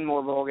 they've been in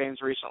more bowl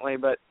games recently,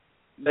 but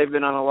they've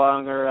been on a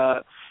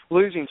longer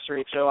losing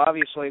streak. So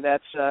obviously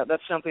that's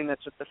something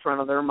that's at the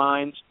front of their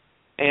minds,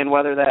 and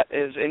whether that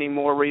is any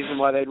more reason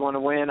why they'd want to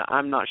win,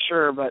 I'm not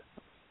sure, but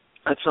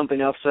that's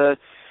something else to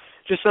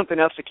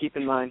keep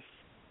in mind.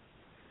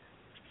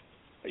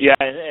 Yeah,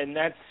 and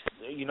that's,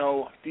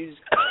 these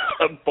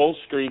bowl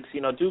streaks,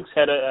 Duke's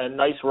had a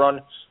nice run.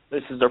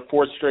 This is their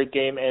fourth straight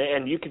game,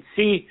 and you can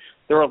see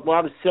there are a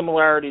lot of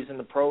similarities in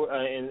the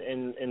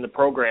in the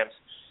programs.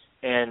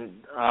 And,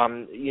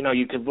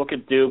 you could look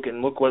at Duke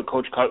and look what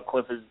Coach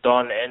Cutcliffe has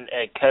done, and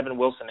Kevin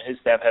Wilson and his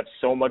staff have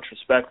so much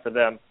respect for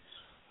them.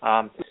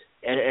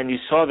 And you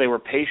saw they were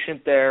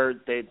patient there.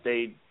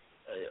 They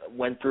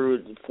went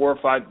through 4 or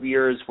 5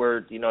 years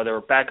where, they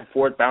were back and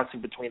forth,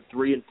 bouncing between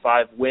 3 and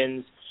 5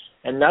 wins.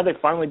 And now they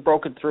finally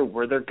broken through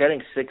where they're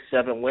getting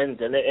 6-7 wins.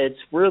 And it's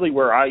really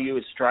where IU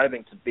is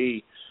striving to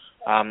be,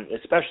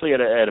 especially at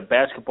a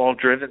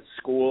basketball-driven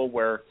school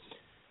where,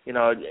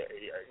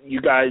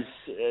 you guys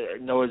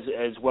know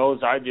as well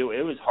as I do,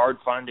 it was hard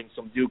finding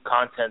some Duke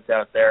content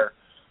out there.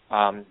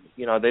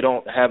 They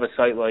don't have a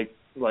site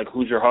like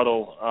Hoosier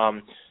Huddle.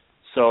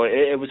 So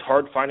it was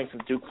hard finding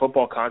some Duke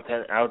football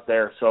content out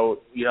there. So,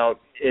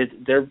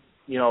 they're,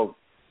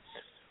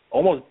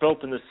 almost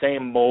built in the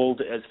same mold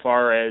as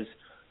far as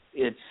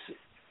it's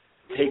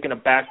taken a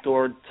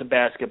backdoor to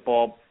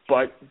basketball,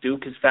 but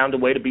Duke has found a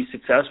way to be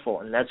successful,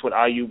 and that's what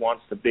IU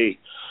wants to be.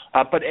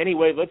 But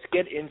anyway, let's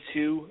get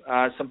into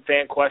some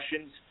fan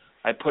questions.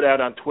 I put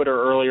out on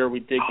Twitter earlier,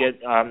 we did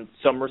get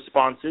some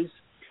responses.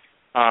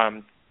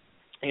 Our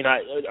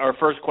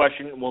first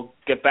question, we'll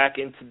get back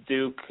into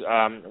Duke.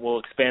 We'll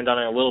expand on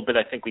it a little bit.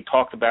 I think we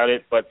talked about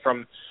it, but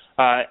from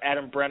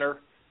Adam Brenner.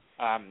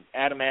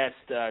 Adam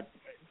asked,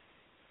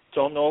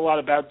 don't know a lot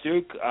about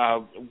Duke.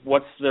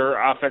 What's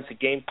their offensive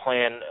game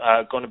plan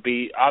going to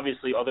be,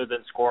 obviously, other than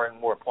scoring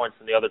more points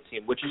than the other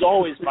team, which is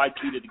always my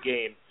key to the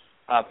game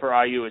for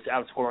IU, is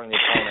outscoring the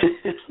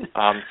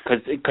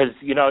opponent. Because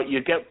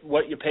you get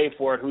what you pay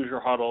for at Hoosier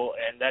Huddle,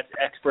 and that's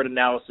expert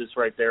analysis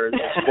right there. They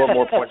score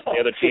more points than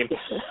the other team.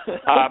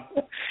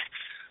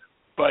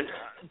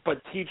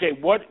 But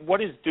TJ,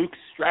 what is Duke's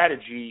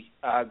strategy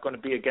going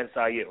to be against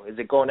IU? Is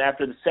it going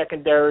after the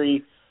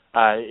secondary?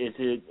 Is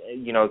it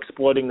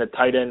exploiting the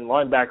tight end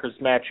linebackers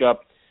matchup?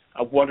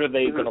 What are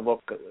they going to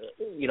look?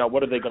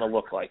 What are they going to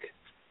look like?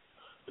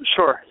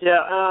 Sure.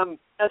 Yeah.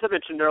 As I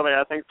mentioned earlier,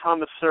 I think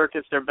Thomas Sirk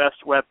is their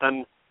best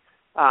weapon.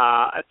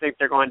 I think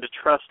they're going to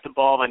trust the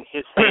ball in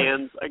his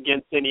hands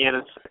against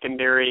Indiana's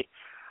secondary.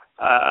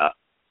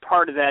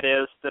 Part of that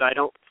is that I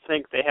don't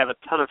think they have a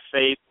ton of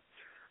faith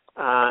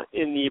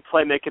in the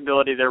playmaking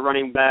ability of their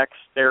running backs.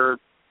 They're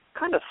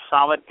kind of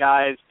solid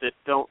guys that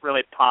don't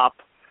really pop.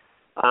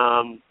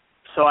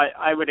 So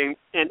I would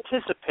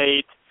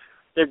anticipate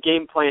their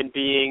game plan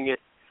being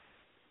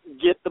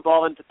get the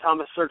ball into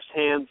Thomas Sirk's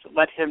hands,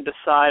 let him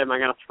decide, am I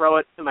going to throw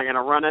it, am I going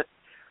to run it?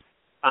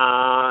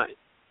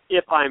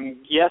 If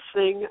I'm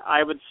guessing,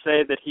 I would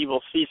say that he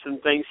will see some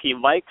things he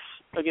likes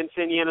against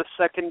Indiana's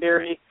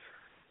secondary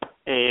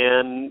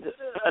and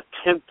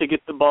attempt to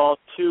get the ball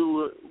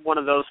to one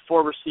of those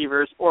four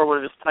receivers or one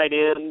of his tight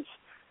ends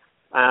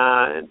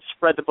and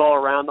spread the ball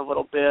around a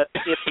little bit.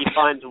 If he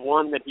finds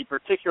one that he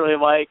particularly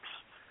likes,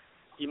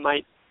 you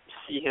might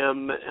see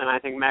him, and I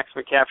think Max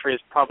McCaffrey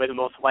is probably the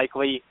most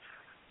likely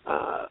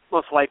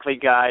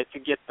guy to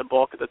get the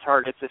bulk of the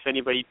targets. If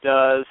anybody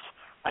does,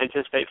 I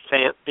anticipate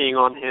Fant being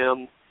on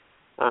him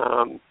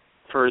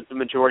for the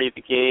majority of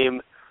the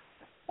game.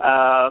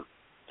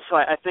 So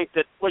I think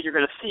that what you're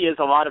going to see is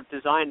a lot of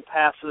design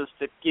passes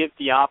that give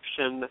the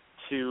option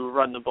to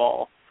run the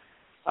ball.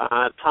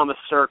 Thomas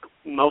Sirk,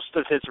 most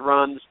of his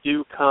runs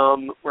do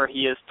come where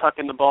he is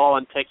tucking the ball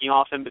and taking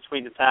off in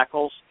between the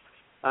tackles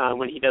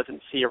when he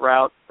doesn't see a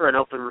route or an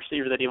open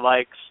receiver that he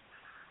likes.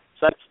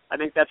 So I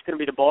think that's going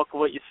to be the bulk of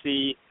what you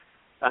see.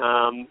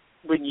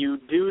 When you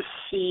do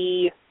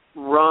see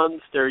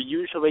runs, they're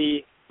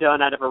usually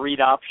done out of a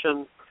read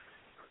option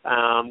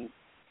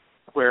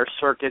where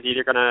Sirk is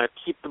either going to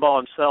keep the ball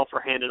himself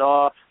or hand it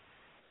off.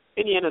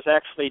 Indiana's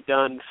actually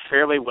done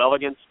fairly well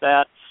against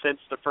that since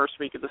the first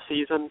week of the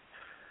season.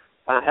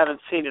 I haven't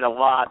seen it a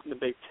lot in the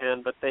Big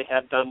Ten, but they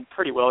have done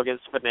pretty well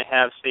against it, and they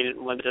have seen it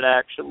in limited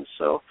action.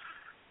 So,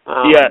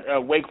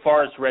 Wake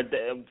Forest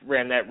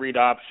ran that read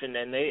option,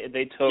 and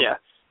they took. Yeah.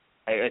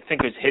 I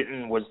think it was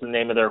Hinton was the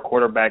name of their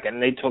quarterback,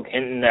 and they took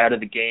Hinton out of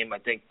the game. I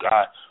think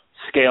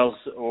Scales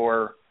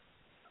or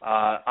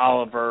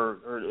Oliver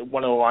or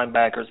one of the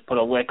linebackers put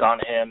a lick on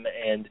him,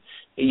 and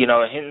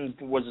Hinton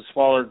was a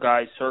smaller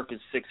guy. Sirk is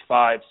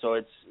 6'5", so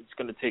it's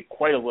going to take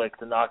quite a lick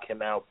to knock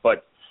him out.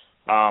 But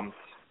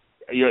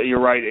you're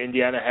right.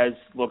 Indiana has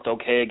looked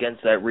okay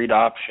against that read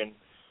option.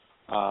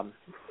 From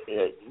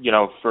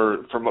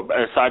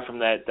aside from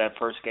that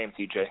first game,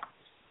 TJ.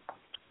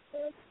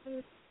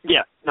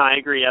 Yeah, no, I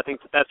agree. I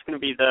think that's going to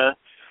be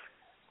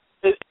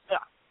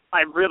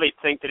I really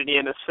think that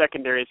Indiana's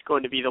secondary is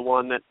going to be the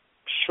one that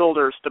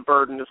shoulders the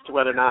burden as to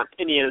whether or not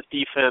Indiana's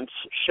defense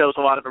shows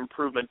a lot of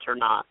improvement or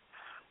not.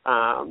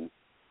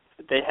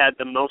 They had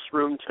the most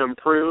room to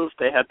improve.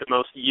 They had the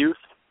most youth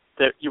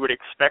that you would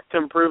expect to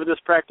improve in this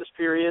practice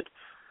period.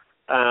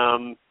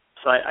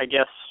 So I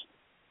guess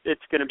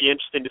it's going to be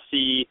interesting to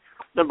see,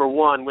 number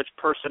one, which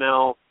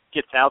personnel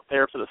gets out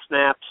there for the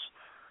snaps,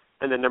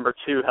 and then number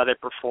two, how they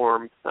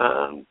perform.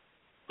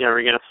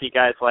 We're going to see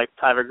guys like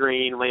Tyler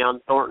Green,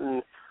 Leon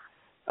Thornton,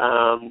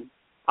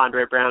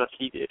 Andre Brown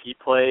if he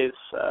plays.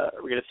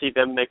 We're going to see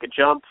them make a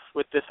jump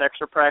with this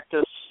extra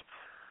practice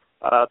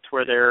to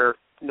where they're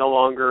no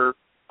longer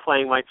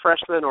playing like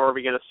freshmen, or are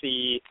we going to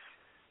see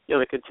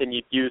the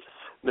continued youth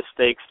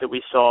mistakes that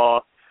we saw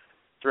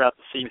throughout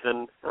the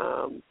season?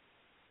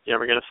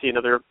 We're going to see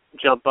another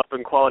jump up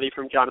in quality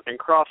from Jonathan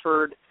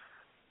Crawford.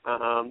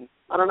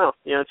 I don't know.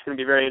 It's going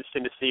to be very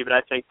interesting to see, but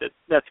I think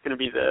that's going to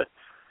be the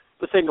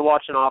thing to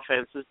watch in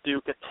offense is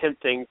Duke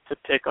attempting to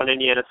pick on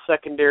Indiana's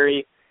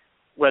secondary.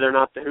 Whether or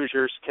not the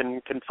Hoosiers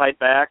can fight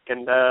back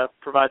and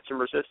provide some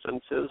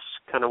resistance is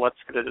kind of what's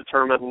going to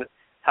determine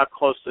how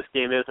close this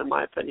game is, in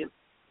my opinion.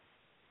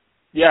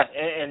 Yeah,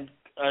 and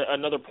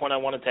another point I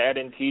wanted to add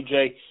in,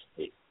 TJ,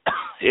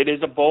 it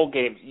is a bowl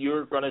game.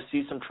 You're going to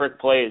see some trick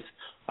plays.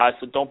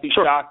 So don't be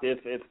shocked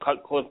if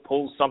Cutcliffe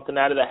pulls something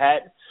out of the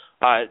hat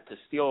to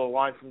steal a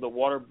line from the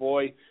water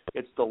boy.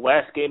 It's the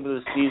last game of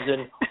the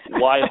season.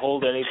 Why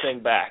hold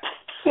anything back?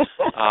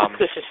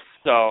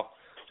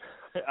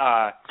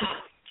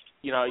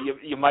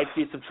 You might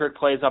see some trick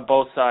plays on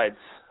both sides.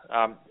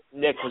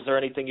 Nick, was there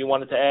anything you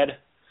wanted to add?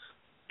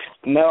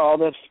 No,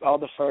 I'll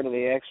defer to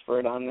the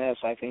expert on this.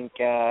 I think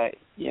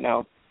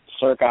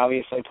Sirk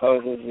obviously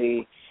poses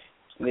the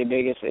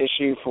biggest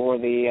issue for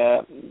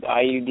the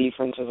IU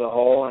defense as a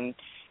whole, and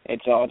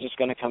it's all just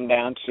going to come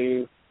down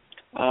to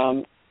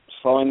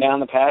slowing down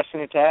the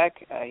passing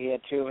attack. He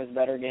had 2 of his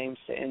better games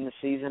to end the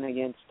season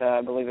against,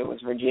 I believe it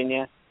was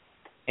Virginia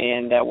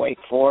and Wake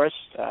Forest.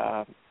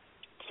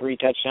 3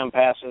 touchdown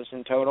passes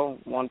in total,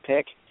 1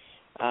 pick.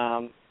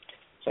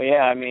 So,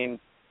 yeah, I mean,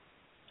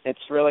 it's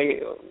really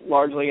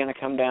largely going to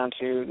come down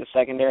to the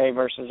secondary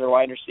versus their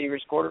wide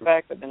receivers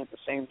quarterback, but then at the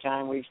same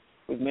time, we've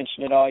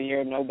mentioned it all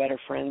year, no better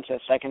friend to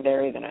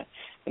secondary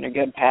than a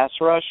good pass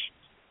rush.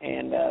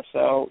 And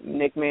so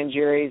Nick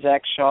Mangieri,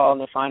 Zach Shaw in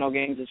the final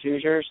games as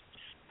Hoosiers,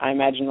 I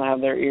imagine they'll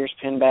have their ears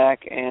pinned back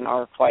and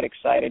are quite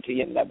excited to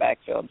get in that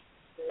backfield.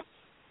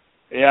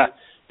 Yeah,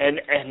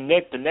 and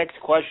Nick, the next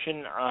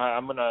question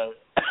I'm going to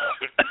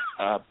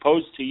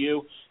pose to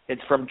you,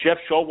 it's from Jeff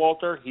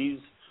Showalter. He's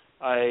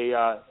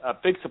a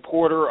big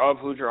supporter of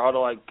Hoosier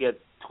Huddle. I get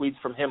tweets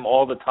from him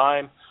all the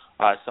time.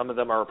 Some of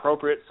them are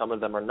appropriate, some of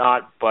them are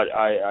not, but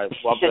I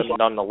love them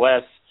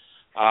nonetheless.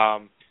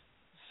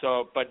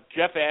 But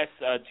Jeff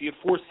asks, do you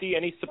foresee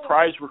any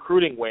surprise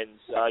recruiting wins?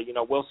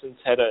 Wilson's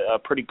had a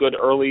pretty good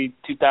early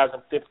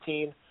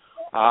 2015,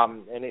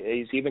 and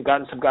he's even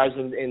gotten some guys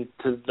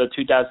into the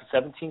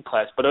 2017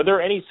 class. But are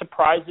there any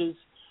surprises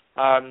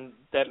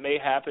that may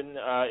happen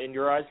in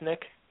your eyes,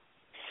 Nick?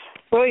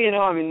 Well,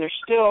 there's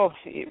still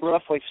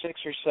roughly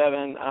 6 or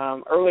 7.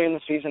 Earlier in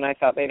the season, I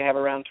thought they'd have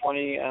around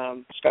 20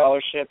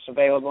 scholarships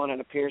available, and it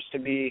appears to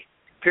be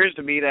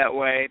that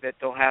way, that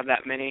they'll have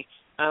that many.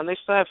 They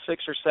still have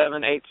 6 or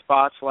 7, 8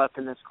 spots left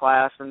in this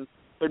class, and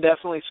there are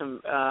definitely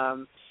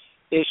some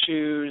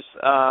issues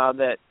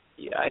that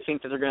I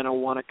think that they're going to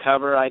want to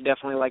cover. I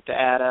definitely like to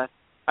add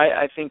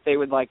I think they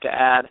would like to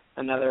add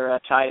another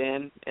tight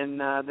end in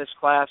this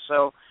class,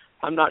 so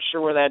I'm not sure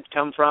where that'd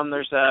come from.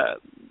 There's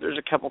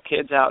a couple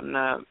kids out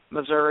in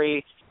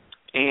Missouri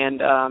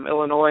and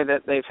Illinois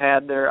that they've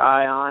had their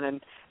eye on,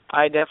 and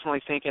I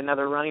definitely think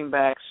another running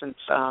back since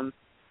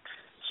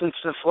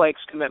the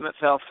Flakes commitment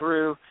fell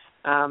through.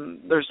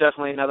 There's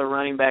definitely another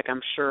running back,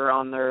 I'm sure,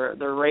 on their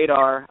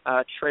radar.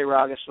 Trey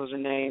Ragas was a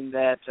name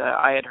that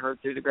I had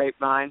heard through the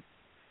grapevine.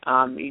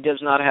 He does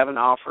not have an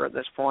offer at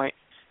this point.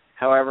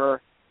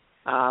 However,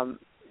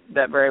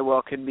 that very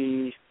well could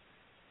be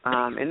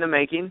in the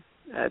making.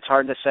 It's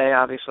hard to say,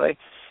 obviously.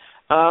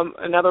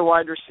 Another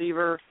wide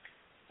receiver,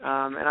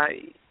 and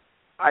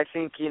I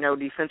think,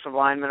 defensive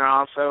linemen are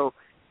also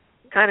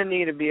kind of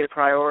need to be a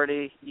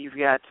priority. You've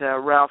got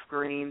Ralph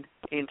Green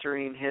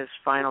entering his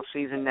final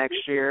season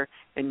next year,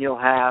 and you'll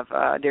have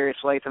Darius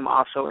Latham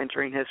also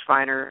entering his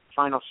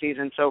final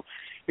season. So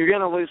you're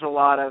going to lose a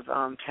lot of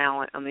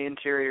talent on the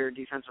interior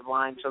defensive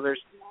line. So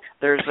there's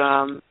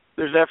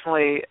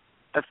definitely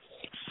a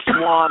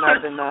Swan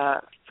up in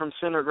from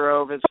Center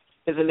Grove is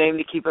a name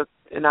to keep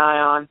an eye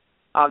on.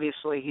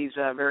 Obviously, he's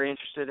very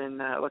interested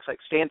in it looks like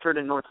Stanford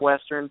and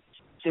Northwestern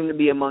seem to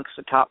be amongst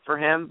the top for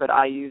him, but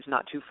IU's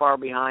not too far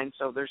behind,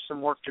 so there's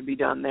some work to be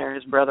done there.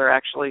 His brother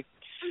actually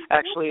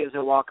is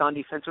a walk-on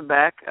defensive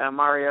back,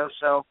 Mario,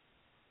 so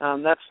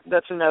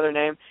that's another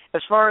name.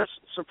 As far as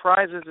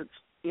surprises, it's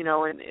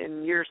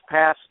in years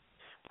past,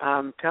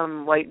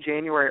 come late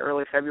January,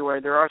 early February,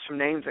 there are some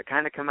names that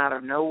kind of come out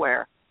of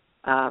nowhere.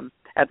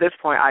 At this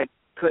point, I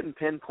couldn't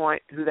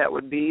pinpoint who that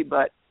would be,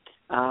 but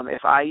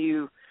if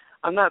IU,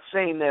 I'm not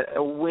saying that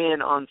a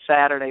win on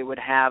Saturday would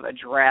have a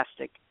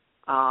drastic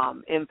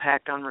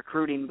impact on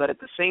recruiting, but at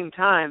the same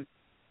time,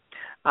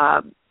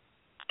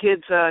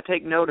 kids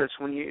take notice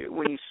when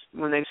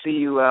they see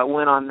you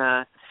win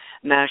on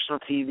national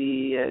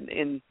TV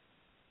in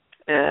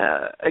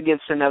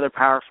against another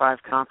Power 5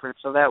 conference.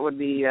 So that would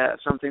be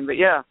something. But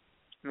yeah,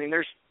 I mean,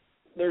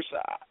 there's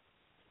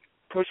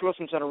Coach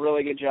Wilson's done a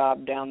really good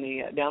job down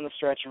the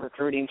stretch of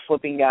recruiting,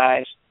 flipping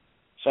guys.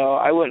 So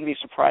I wouldn't be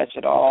surprised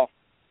at all.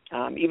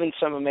 Even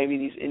some of maybe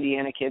these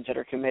Indiana kids that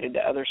are committed to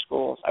other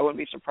schools, I wouldn't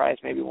be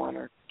surprised maybe 1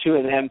 or 2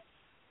 of them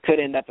could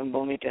end up in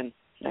Bloomington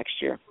next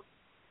year.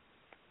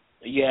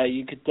 Yeah,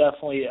 you could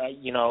definitely,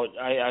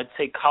 I'd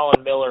say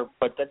Colin Miller,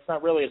 but that's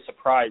not really a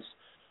surprise.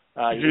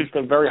 He's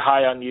been very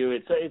high on you.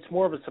 It's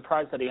more of a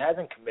surprise that he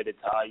hasn't committed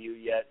to IU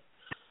yet.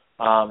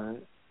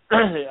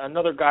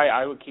 Another guy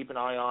I would keep an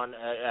eye on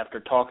after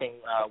talking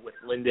with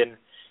Lyndon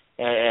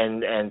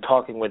and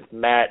talking with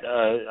Matt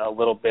a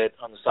little bit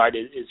on the side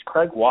is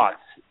Craig Watts.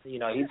 He's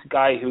a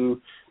guy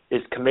who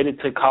is committed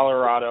to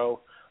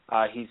Colorado.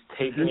 He's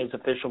taking his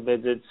official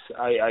visits.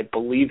 I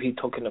believe he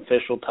took an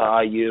official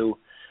to IU.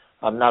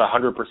 I'm not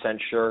 100%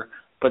 sure.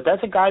 But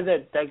that's a guy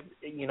that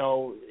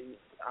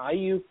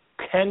IU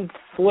can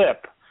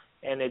flip,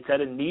 and it's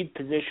at a need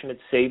position at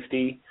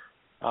safety.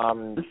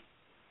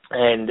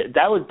 And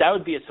that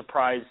would be a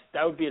surprise.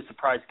 That would be a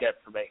surprise get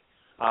for me.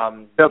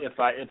 If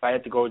I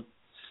had to go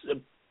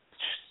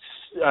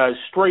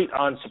straight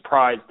on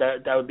surprise,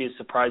 that would be a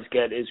surprise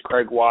get is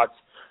Craig Watts.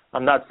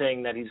 I'm not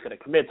saying that he's going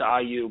to commit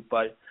to IU,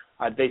 but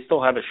they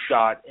still have a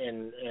shot,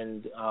 and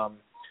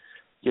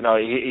he's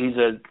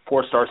a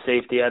 4-star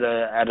safety out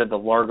of the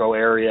Largo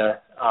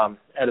area, out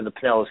of the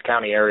Pinellas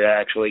County area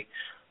actually,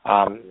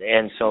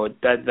 and so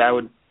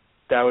that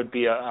would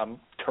be a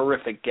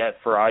terrific get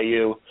for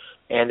IU.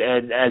 And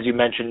as you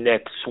mentioned,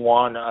 Nick,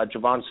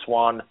 Javon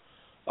Swan,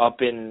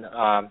 up in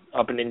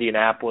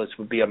Indianapolis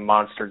would be a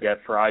monster get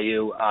for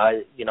IU.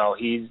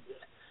 He's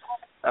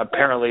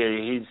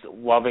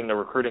loving the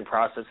recruiting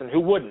process, and who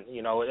wouldn't?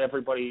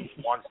 Everybody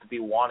wants to be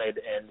wanted,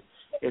 and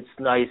it's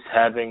nice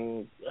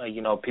having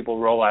people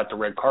roll out the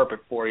red carpet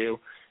for you.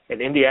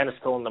 And Indiana's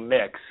still in the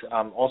mix.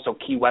 Also,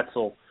 Key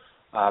Wetzel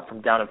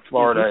from down in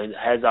Florida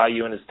has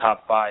IU in his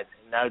top 5,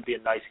 and that would be a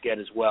nice get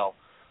as well.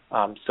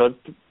 So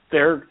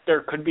there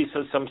could be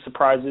some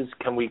surprises.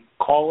 Can we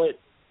call it?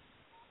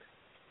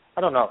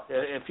 I don't know.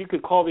 If you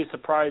could call these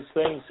surprise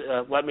things,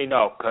 let me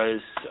know,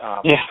 because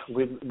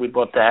we'd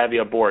love to have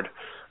you aboard.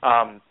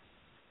 And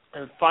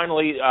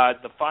finally,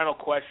 the final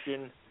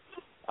question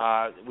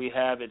we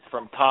have, it's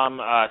from Tom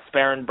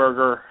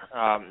Sparenberger.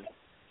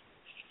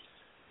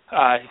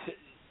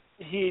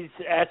 He's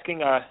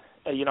asking,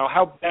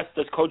 how best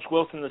does Coach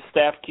Wilson and the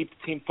staff keep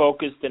the team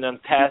focused and on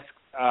task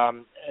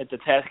at the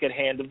task at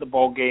hand of the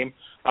bowl game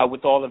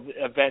with all the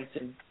events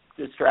and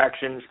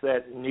distractions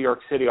that New York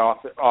City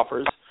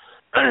offers?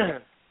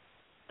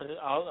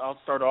 I'll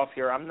start off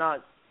here. I'm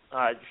not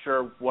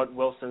sure what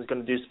Wilson's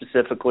going to do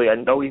specifically. I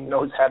know he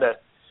knows how to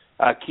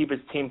keep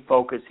his team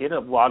focused. He had a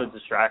lot of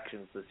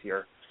distractions this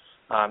year.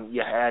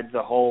 You had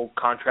the whole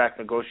contract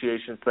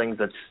negotiation thing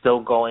that's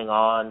still going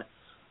on.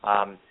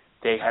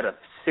 They had a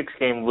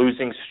 6-game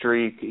losing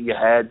streak. You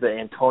had the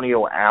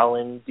Antonio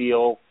Allen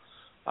deal.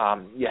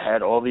 You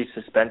had all these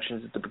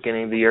suspensions at the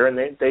beginning of the year, and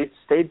they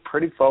stayed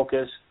pretty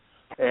focused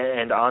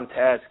and on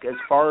task. As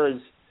far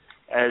as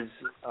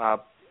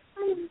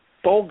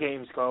bowl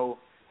games go,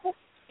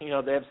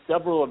 they have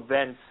several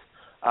events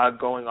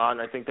going on.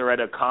 I think they're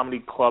at a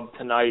comedy club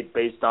tonight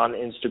based on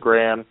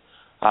Instagram,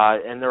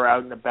 and they're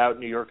out and about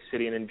New York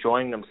City and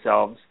enjoying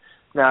themselves.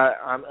 Now,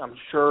 I'm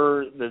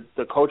sure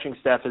the coaching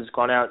staff has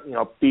gone out,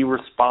 be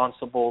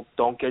responsible,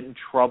 don't get in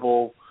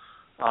trouble,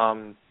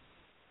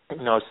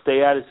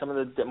 stay out of some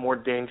of the more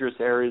dangerous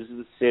areas of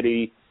the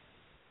city,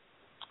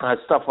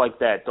 stuff like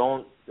that.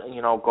 Don't,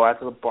 go out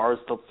to the bars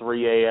till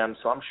 3 a.m.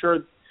 So I'm sure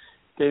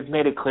they've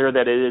made it clear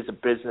that it is a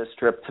business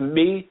trip. To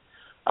me,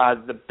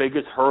 the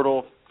biggest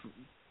hurdle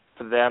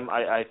for them,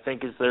 I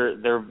think, is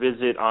their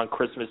visit on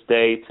Christmas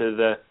Day to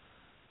the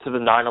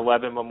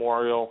 9/11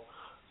 memorial.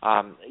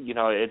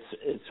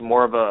 It's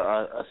more of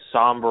a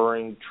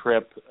sombering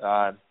trip.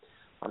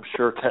 I'm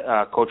sure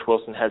Coach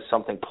Wilson has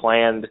something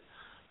planned,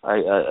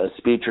 a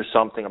speech or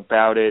something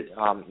about it.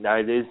 Now,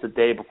 it is the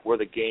day before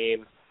the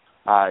game.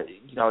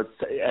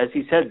 It's, as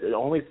he said,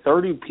 only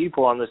 30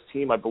 people on this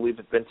team, I believe,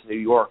 have been to New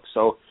York.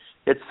 So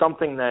it's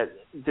something that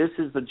this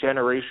is the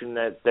generation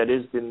that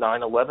is the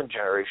 9/11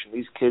 generation.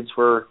 These kids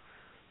were,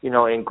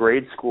 in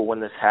grade school when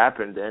this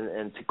happened,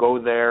 and to go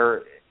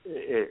there,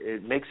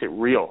 it makes it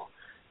real.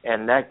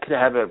 And that could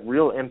have a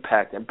real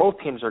impact, and both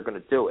teams are going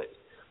to do it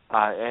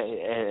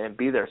and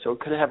be there. So it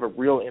could have a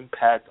real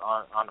impact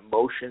on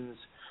emotions,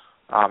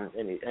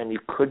 and you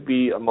could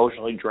be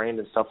emotionally drained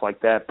and stuff like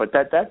that. But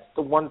that's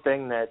the one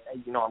thing that,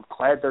 I'm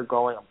glad they're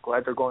going. I'm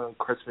glad they're going on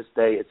Christmas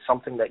Day. It's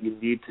something that you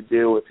need to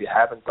do if you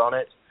haven't done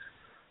it.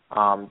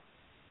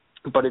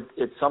 But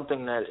it's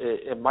something that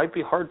it might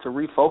be hard to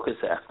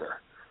refocus after.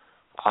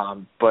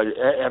 But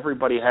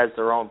everybody has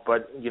their own.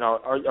 But,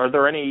 are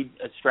there any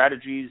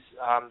strategies,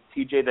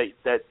 TJ,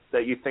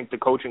 that you think the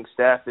coaching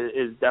staff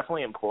is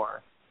definitely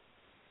employing?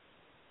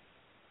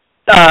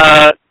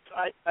 I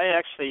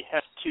actually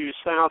have to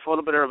sign off a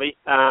little bit early.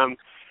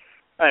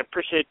 I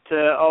appreciate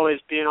always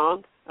being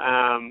on.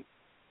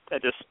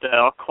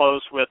 I'll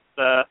close with,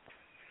 I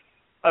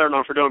don't know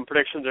if we're doing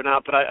predictions or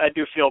not, but I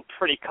do feel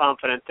pretty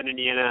confident that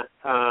Indiana's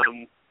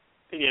going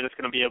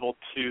to be able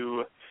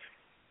to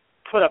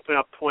put up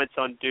enough points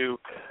on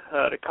Duke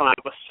to come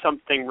out with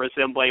something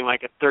resembling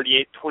like a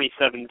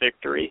 38-27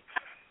 victory.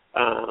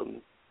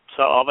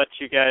 So I'll let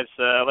you guys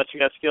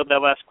field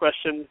that last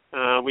question.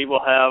 We will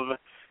have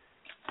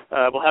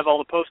we'll have all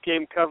the post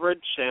game coverage,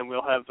 and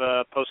we'll have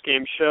a post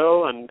game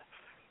show, and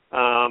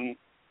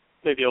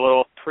maybe a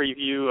little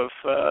preview of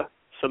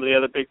some of the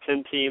other Big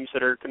Ten teams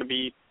that are going to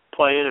be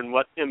playing and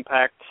what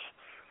impact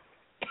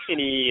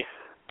any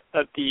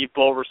of the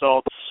bowl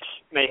results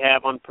may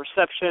have on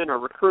perception or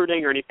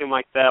recruiting or anything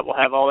like that. We'll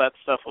have all that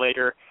stuff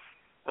later.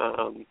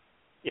 And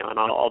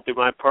I'll do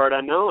my part,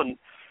 I know. And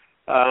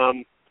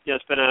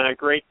it's been a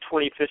great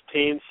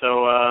 2015.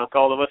 So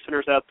all the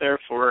listeners out there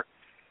for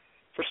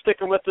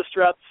sticking with us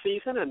throughout the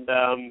season,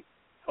 and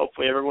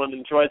hopefully everyone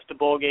enjoys the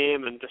bowl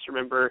game. And just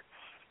remember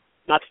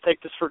not to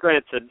take this for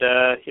granted.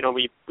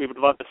 We would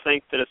love to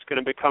think that it's going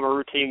to become a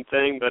routine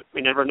thing, but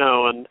we never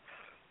know. And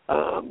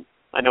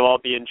I know I'll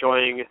be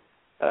enjoying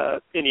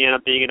Indiana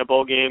being in a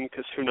bowl game,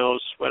 because who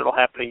knows when it'll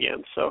happen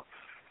again. So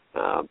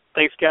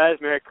thanks, guys.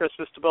 Merry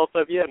Christmas to both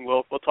of you, and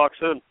we'll talk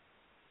soon.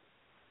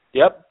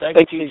 Yep.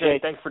 Thanks,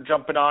 TJ. Thanks for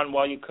jumping on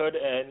while you could,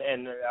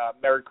 and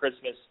Merry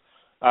Christmas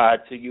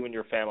to you and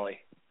your family.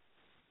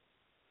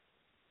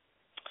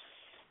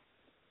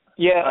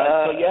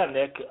 Yeah.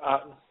 Nick,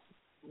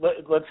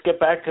 let's get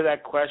back to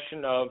that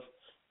question of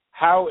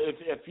how,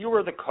 if you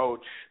were the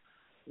coach,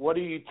 what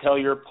do you tell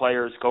your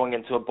players going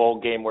into a bowl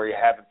game where you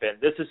haven't been?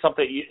 This is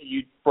something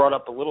you brought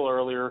up a little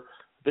earlier.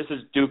 This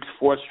is Duke's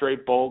fourth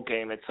straight bowl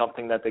game. It's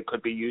something that they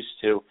could be used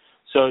to.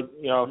 So,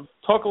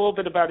 talk a little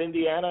bit about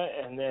Indiana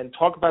and then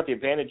talk about the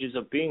advantages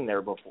of being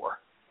there before.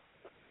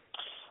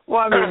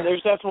 Well, I mean,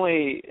 there's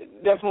definitely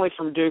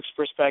from Duke's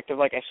perspective,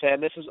 like I said,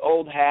 this is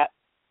old hat.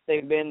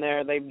 They've been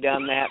there, they've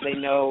done that. They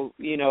know,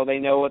 they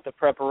know what the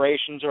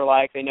preparations are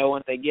like. They know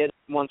once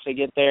they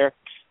get there,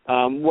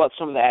 what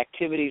some of the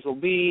activities will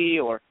be,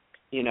 or,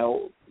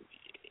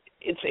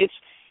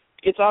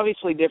 it's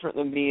obviously different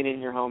than being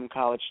in your home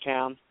college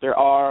town. There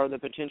are the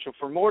potential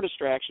for more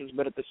distractions,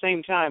 but at the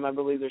same time, I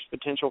believe there's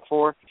potential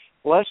for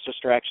less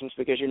distractions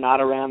because you're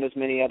not around as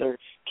many other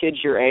kids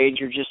your age.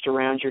 You're just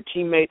around your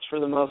teammates for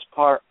the most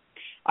part.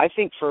 I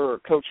think for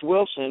Coach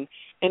Wilson,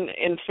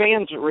 and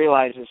fans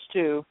realize this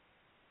too,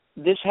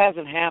 this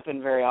hasn't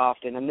happened very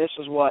often, and this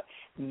is what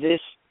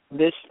this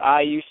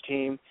IU's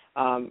team,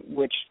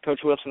 which Coach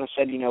Wilson has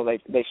said,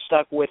 they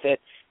stuck with it.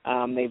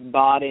 They've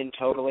bought in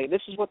totally.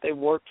 This is what they've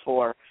worked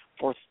for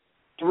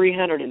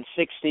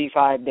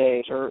 365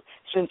 days, or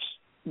since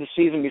the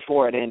season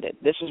before it ended.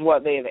 This is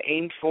what they have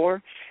aimed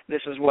for.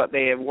 This is what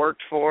they have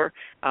worked for.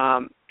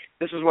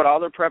 This is what all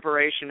their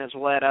preparation has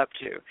led up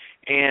to.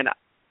 And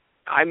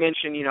I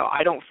mentioned,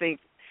 I don't think,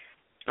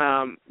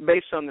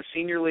 based on the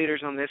senior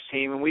leaders on this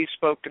team, and we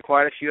spoke to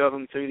quite a few of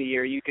them through the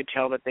year, you could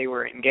tell that they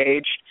were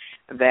engaged,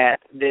 that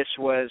this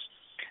was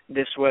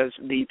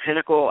the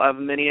pinnacle of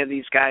many of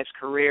these guys'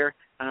 career.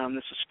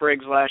 This is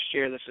Spriggs last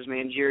year. This is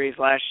Mangieri's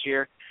last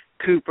year.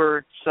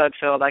 Cooper,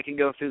 Sudfeld, I can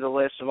go through the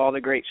list of all the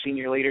great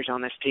senior leaders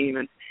on this team,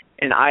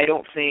 and I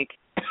don't think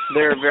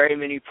there are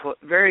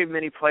very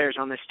many players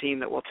on this team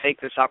that will take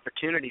this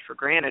opportunity for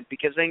granted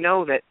because they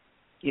know that,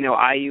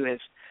 IU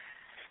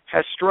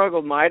has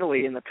struggled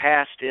mightily in the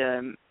past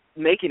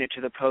making it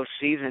to the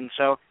postseason.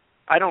 So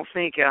I don't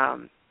think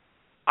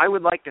I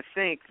would like to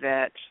think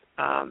that,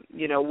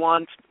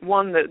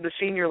 the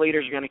senior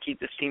leaders are going to keep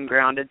this team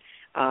grounded,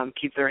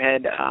 keep their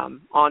head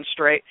on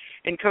straight.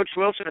 And Coach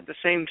Wilson at the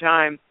same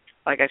time,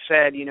 like I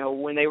said,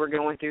 when they were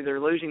going through their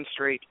losing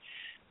streak,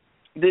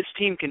 this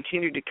team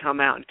continued to come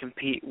out and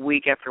compete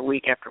week after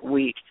week after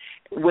week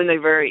when they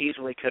very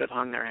easily could have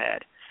hung their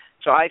head.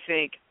 So I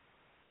think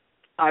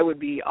I would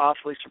be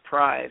awfully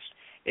surprised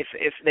if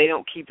they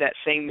don't keep that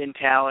same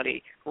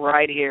mentality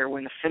right here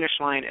when the finish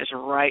line is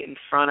right in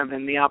front of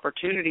them, the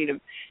opportunity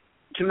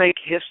to make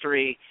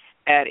history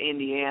at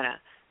Indiana.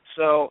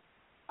 So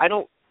I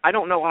don't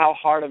know how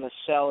hard of a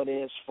sell it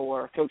is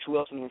for Coach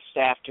Wilson and his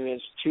staff to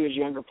his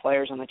younger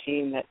players on the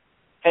team that,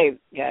 hey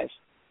guys,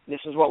 this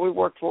is what we've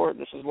worked for.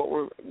 This is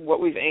what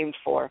we've aimed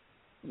for.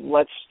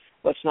 Let's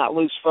not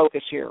lose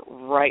focus here,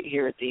 right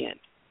here at the end.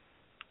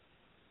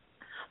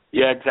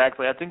 Yeah,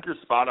 exactly. I think you're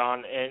spot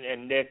on.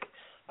 And Nick,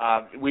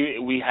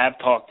 we have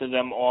talked to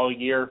them all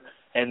year,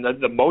 and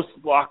the most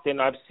locked in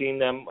I've seen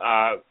them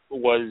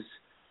was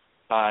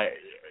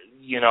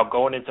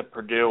going into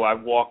Purdue. I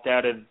walked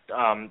out of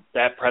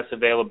that press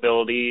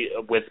availability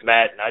with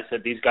Matt, and I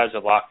said, these guys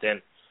are locked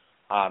in.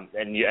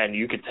 And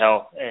you could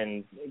tell.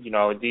 And,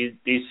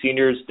 these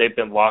seniors, they've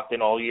been locked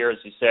in all year. As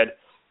you said,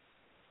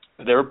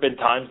 there have been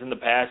times in the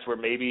past where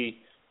maybe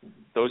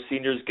those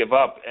seniors give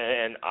up.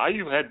 And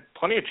IU had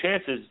plenty of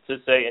chances to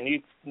say,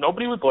 and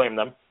nobody would blame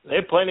them. They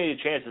had plenty of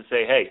chances to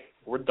say, hey,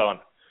 we're done.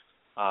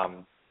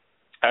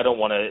 I don't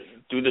want to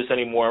do this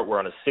anymore. We're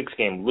on a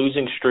 6-game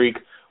losing streak.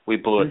 We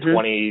blew a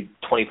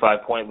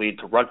 25-point lead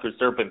to Rutgers.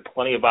 There have been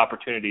plenty of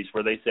opportunities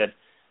where they said,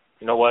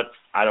 you know what,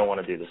 I don't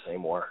want to do this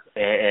anymore.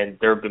 And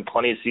there have been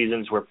plenty of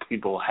seasons where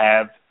people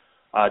have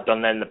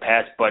done that in the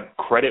past. But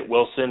credit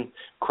Wilson,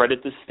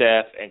 credit the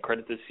staff, and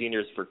credit the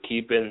seniors for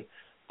keeping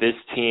this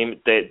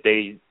team.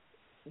 They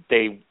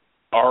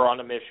are on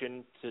a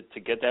mission to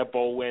get that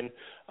bowl win,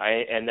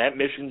 and that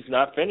mission's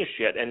not finished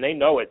yet. And they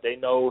know it. They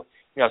know,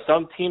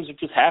 some teams are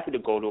just happy to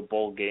go to a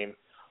bowl game.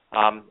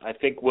 I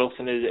think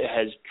Wilson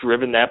has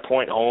driven that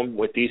point home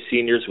with these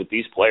seniors, with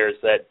these players,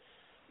 that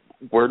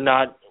we're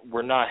not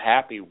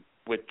happy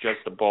with just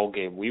the bowl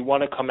game. We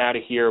want to come out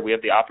of here. We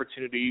have the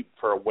opportunity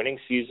for a winning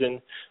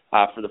season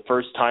for the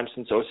first time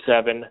since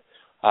 2007,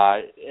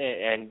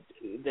 and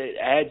it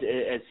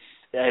adds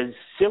as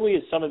silly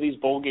as some of these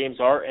bowl games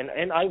are,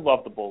 and I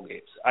love the bowl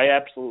games. I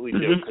absolutely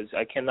do, because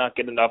I cannot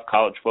get enough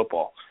college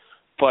football.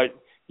 But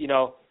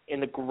in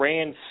the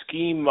grand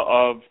scheme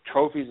of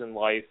trophies in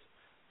life,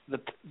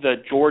 the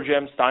George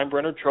M.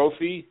 Steinbrenner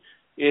Trophy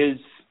is,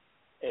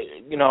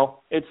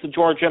 it's the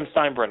George M.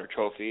 Steinbrenner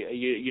Trophy.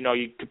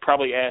 You could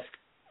probably ask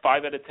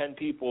 5 out of 10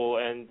 people,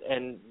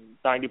 and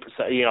 90%,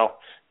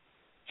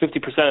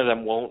 50% of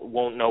them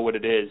won't know what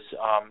it is.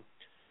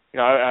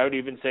 I would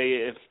even say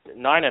if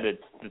 9 out of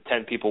the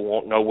 10 people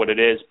won't know what it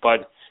is,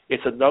 but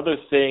it's another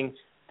thing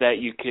that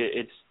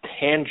it's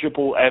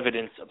tangible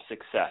evidence of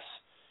success.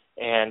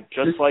 And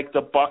just like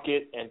the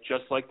bucket and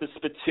just like the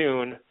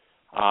spittoon,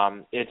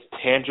 it's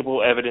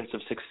tangible evidence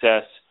of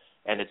success,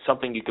 and it's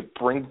something you could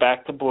bring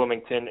back to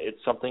Bloomington. It's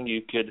something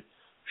you could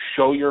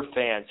show your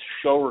fans,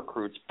 show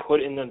recruits,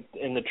 put in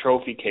the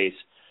trophy case.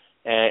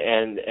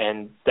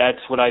 and that's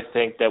what I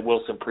think that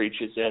Wilson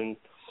preaches. And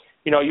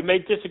you may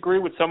disagree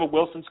with some of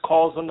Wilson's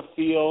calls on the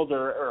field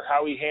or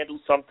how he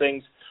handles some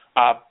things,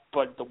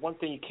 but the one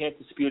thing you can't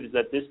dispute is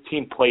that this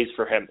team plays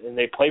for him, and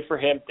they play for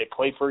him, they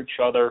play for each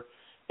other.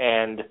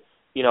 And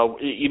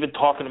even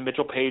talking to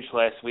Mitchell Page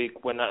last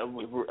week when I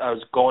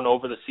was going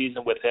over the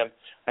season with him,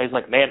 I was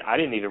like, man, I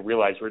didn't even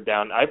realize we're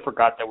down. I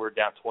forgot that we're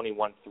down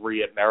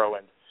 21-3 at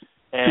Maryland.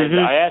 And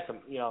I asked him,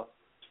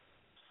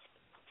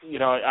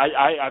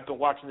 I've been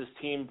watching this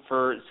team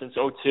since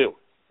 2002.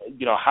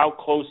 How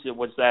close it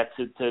was that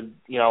to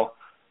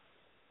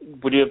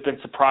would you have been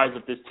surprised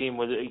if this team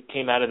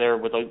came out of there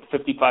with a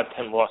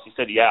 55-10 loss? He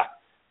said, yeah,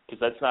 because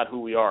that's not who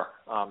we are.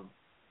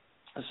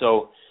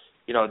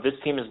 This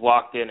team is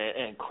locked in,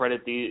 and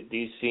credit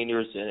these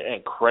seniors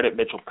and credit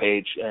Mitchell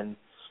Page. And,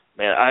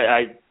 man,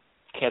 I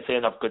can't say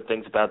enough good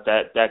things about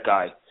that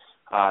guy.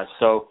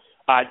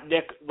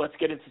 Nick, let's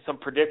get into some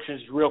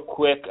predictions real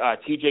quick.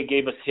 TJ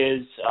gave us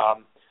his, I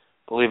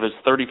believe it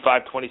was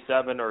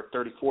 35-27 or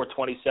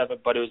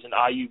 34-27, but it was an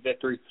IU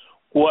victory.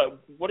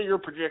 What are your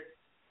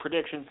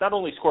predictions, not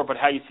only score, but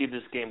how you see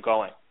this game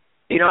going?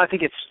 I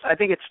think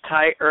it's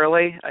tight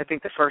early. I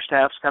think the first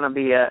half's going to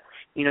be a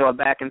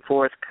back and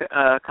forth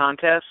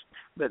contest,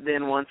 but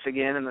then once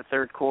again in the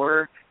third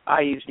quarter,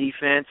 IU's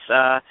defense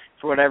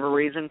for whatever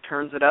reason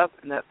turns it up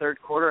in that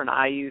third quarter, and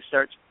IU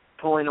starts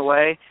pulling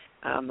away.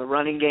 The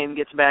running game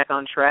gets back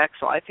on track,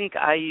 so I think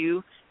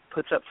IU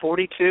puts up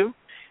 42,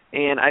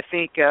 and I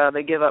think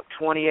they give up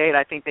 28.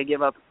 I think they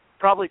give up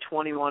probably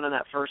 21 in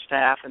that first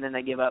half, and then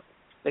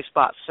they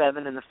spot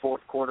 7 in the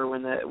fourth quarter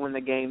when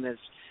the game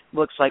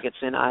looks like it's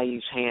in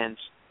IU's hands.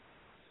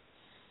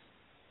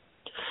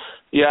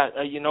 Yeah,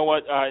 you know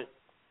what? I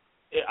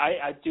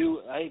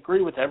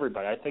agree with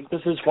everybody. I think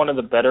this is one of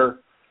the better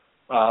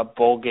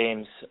bowl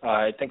games.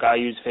 I think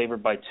IU's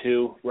favored by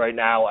 2 right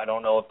now. I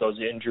don't know if those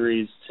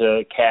injuries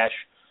to Cash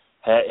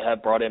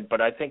have brought in,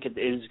 but I think it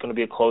is going to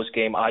be a close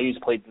game. IU's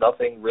played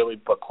nothing really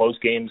but close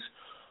games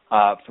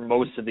for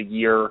most of the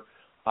year.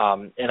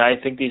 And I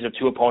think these are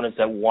two opponents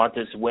that want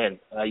this win.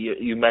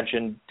 You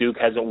mentioned Duke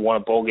hasn't won a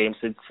bowl game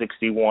since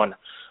 1961.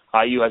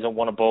 IU hasn't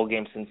won a bowl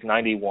game since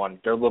 1991.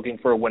 They're looking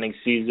for a winning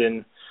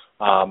season.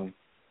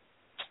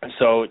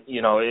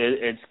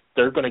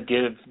 They're going to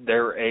give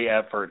their A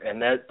effort.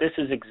 And this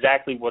is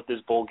exactly what this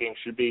bowl game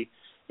should be.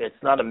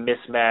 It's not a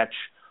mismatch.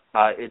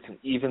 It's an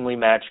evenly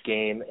matched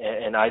game.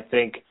 And I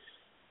think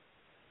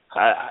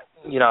I'm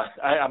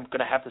going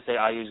to have to say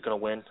IU is going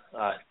to win,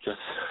 just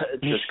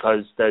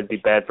because that'd be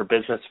bad for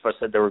business if I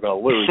said they were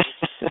going to lose.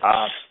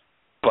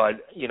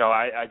 But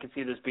I could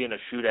see this being a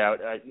shootout,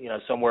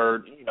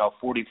 somewhere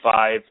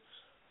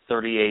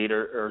 45-38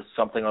 or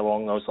something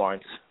along those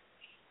lines.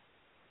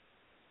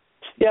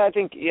 I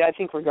think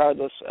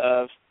regardless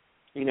of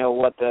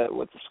what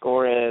the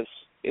score is,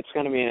 it's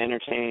going to be an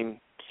entertaining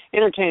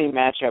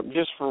matchup.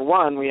 Just for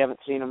one, we haven't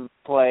seen them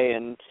play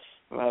in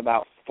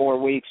about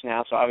 4 weeks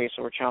now, so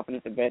obviously we're chomping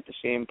at the bit to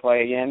see him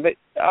play again. But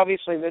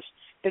obviously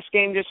this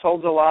game just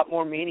holds a lot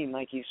more meaning,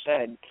 like you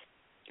said.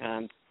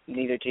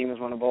 Neither team has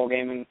won a bowl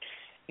game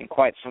in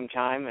quite some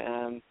time.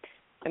 And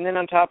then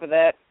on top of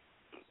that,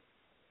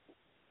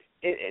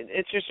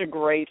 it's just a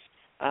great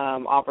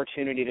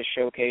opportunity to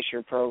showcase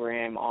your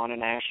program on a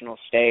national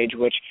stage,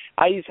 which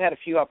IU's had a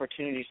few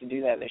opportunities to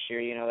do that this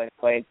year.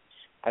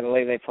 I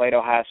believe they played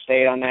Ohio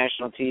State on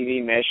national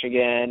TV,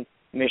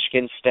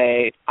 Michigan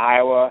State,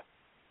 Iowa,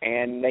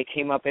 and they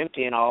came up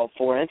empty in all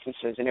 4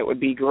 instances. And it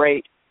would be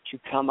great to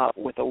come up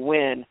with a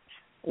win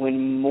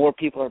when more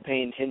people are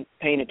paying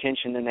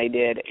attention than they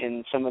did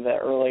in some of the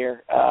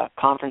earlier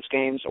conference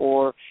games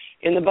or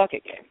in the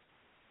bucket game.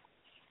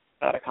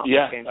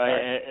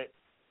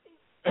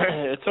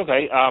 It's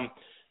okay.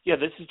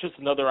 This is just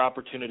another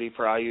opportunity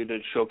for IU to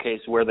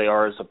showcase where they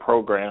are as a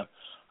program.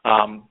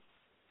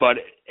 But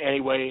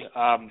anyway,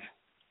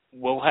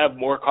 we'll have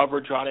more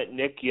coverage on it.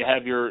 Nick, you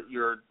have your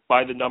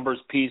by the numbers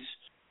piece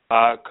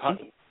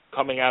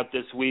coming out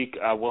this week.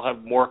 We'll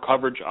have more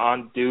coverage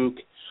on Duke.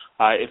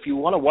 If you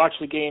want to watch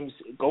the games,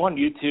 go on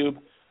YouTube,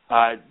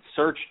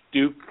 search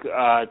Duke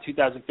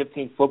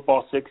 2015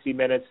 football 60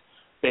 minutes.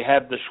 They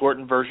have the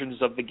shortened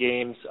versions of the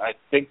games. I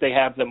think they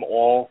have them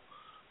all.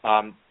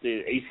 The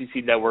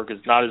ACC network is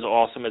not as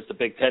awesome as the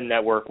Big Ten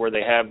network, where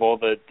they have all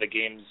the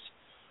games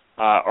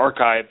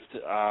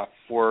archived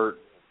for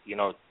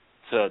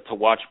to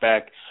watch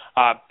back.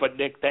 But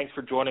Nick, thanks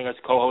for joining us,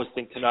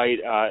 co-hosting tonight.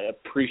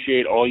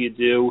 Appreciate all you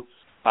do.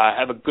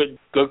 Have a good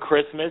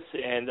Christmas,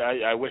 and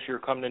I wish you were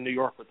coming to New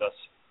York with us.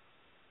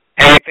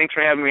 Hey, thanks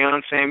for having me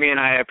on, Sammy, and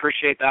I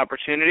appreciate the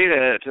opportunity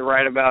to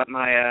write about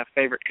my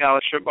favorite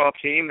college football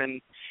team,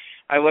 and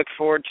I look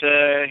forward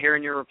to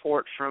hearing your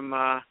report from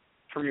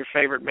your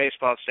favorite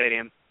baseball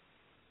stadium.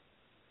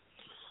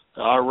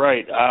 All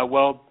right.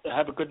 Well,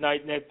 have a good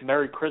night, Nick.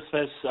 Merry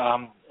Christmas.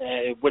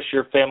 I wish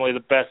your family the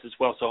best as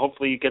well. So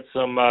hopefully you get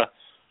some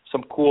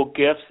cool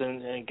gifts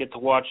and get to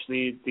watch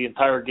the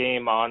entire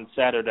game on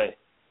Saturday.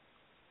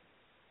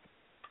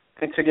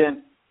 Thanks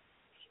again.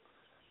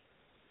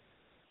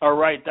 All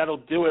right, that'll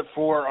do it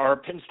for our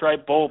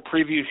Pinstripe Bowl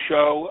preview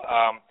show.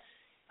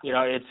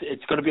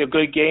 It's going to be a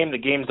good game. The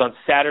game's on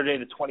Saturday,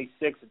 the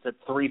 26th. It's at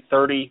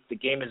 3:30. The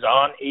game is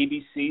on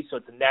ABC, so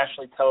it's a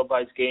nationally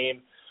televised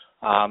game.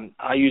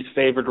 IU's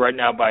favored right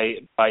now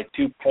by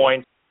 2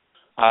 points.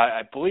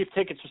 I believe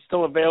tickets are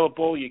still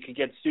available. You can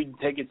get student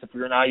tickets if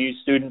you're an IU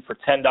student for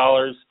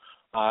 $10.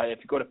 If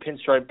you go to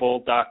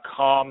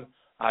pinstripebowl.com,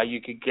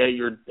 you could get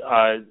your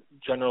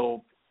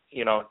general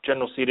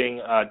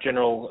seating,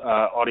 general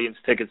audience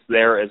tickets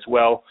there as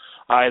well.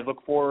 I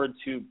look forward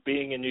to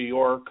being in New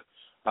York,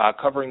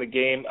 covering the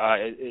game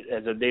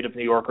as a native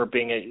New Yorker.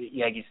 Being at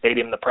Yankee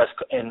Stadium, in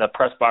the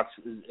press box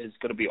is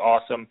going to be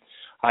awesome.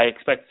 I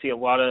expect to see a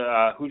lot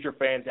of Hoosier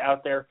fans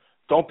out there.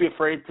 Don't be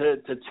afraid to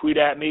tweet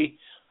at me.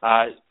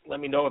 Let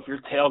me know if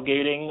you're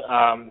tailgating,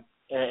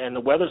 and the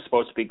weather's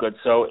supposed to be good.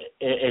 So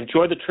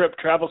enjoy the trip,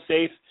 travel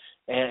safe,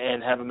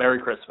 and have a Merry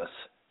Christmas.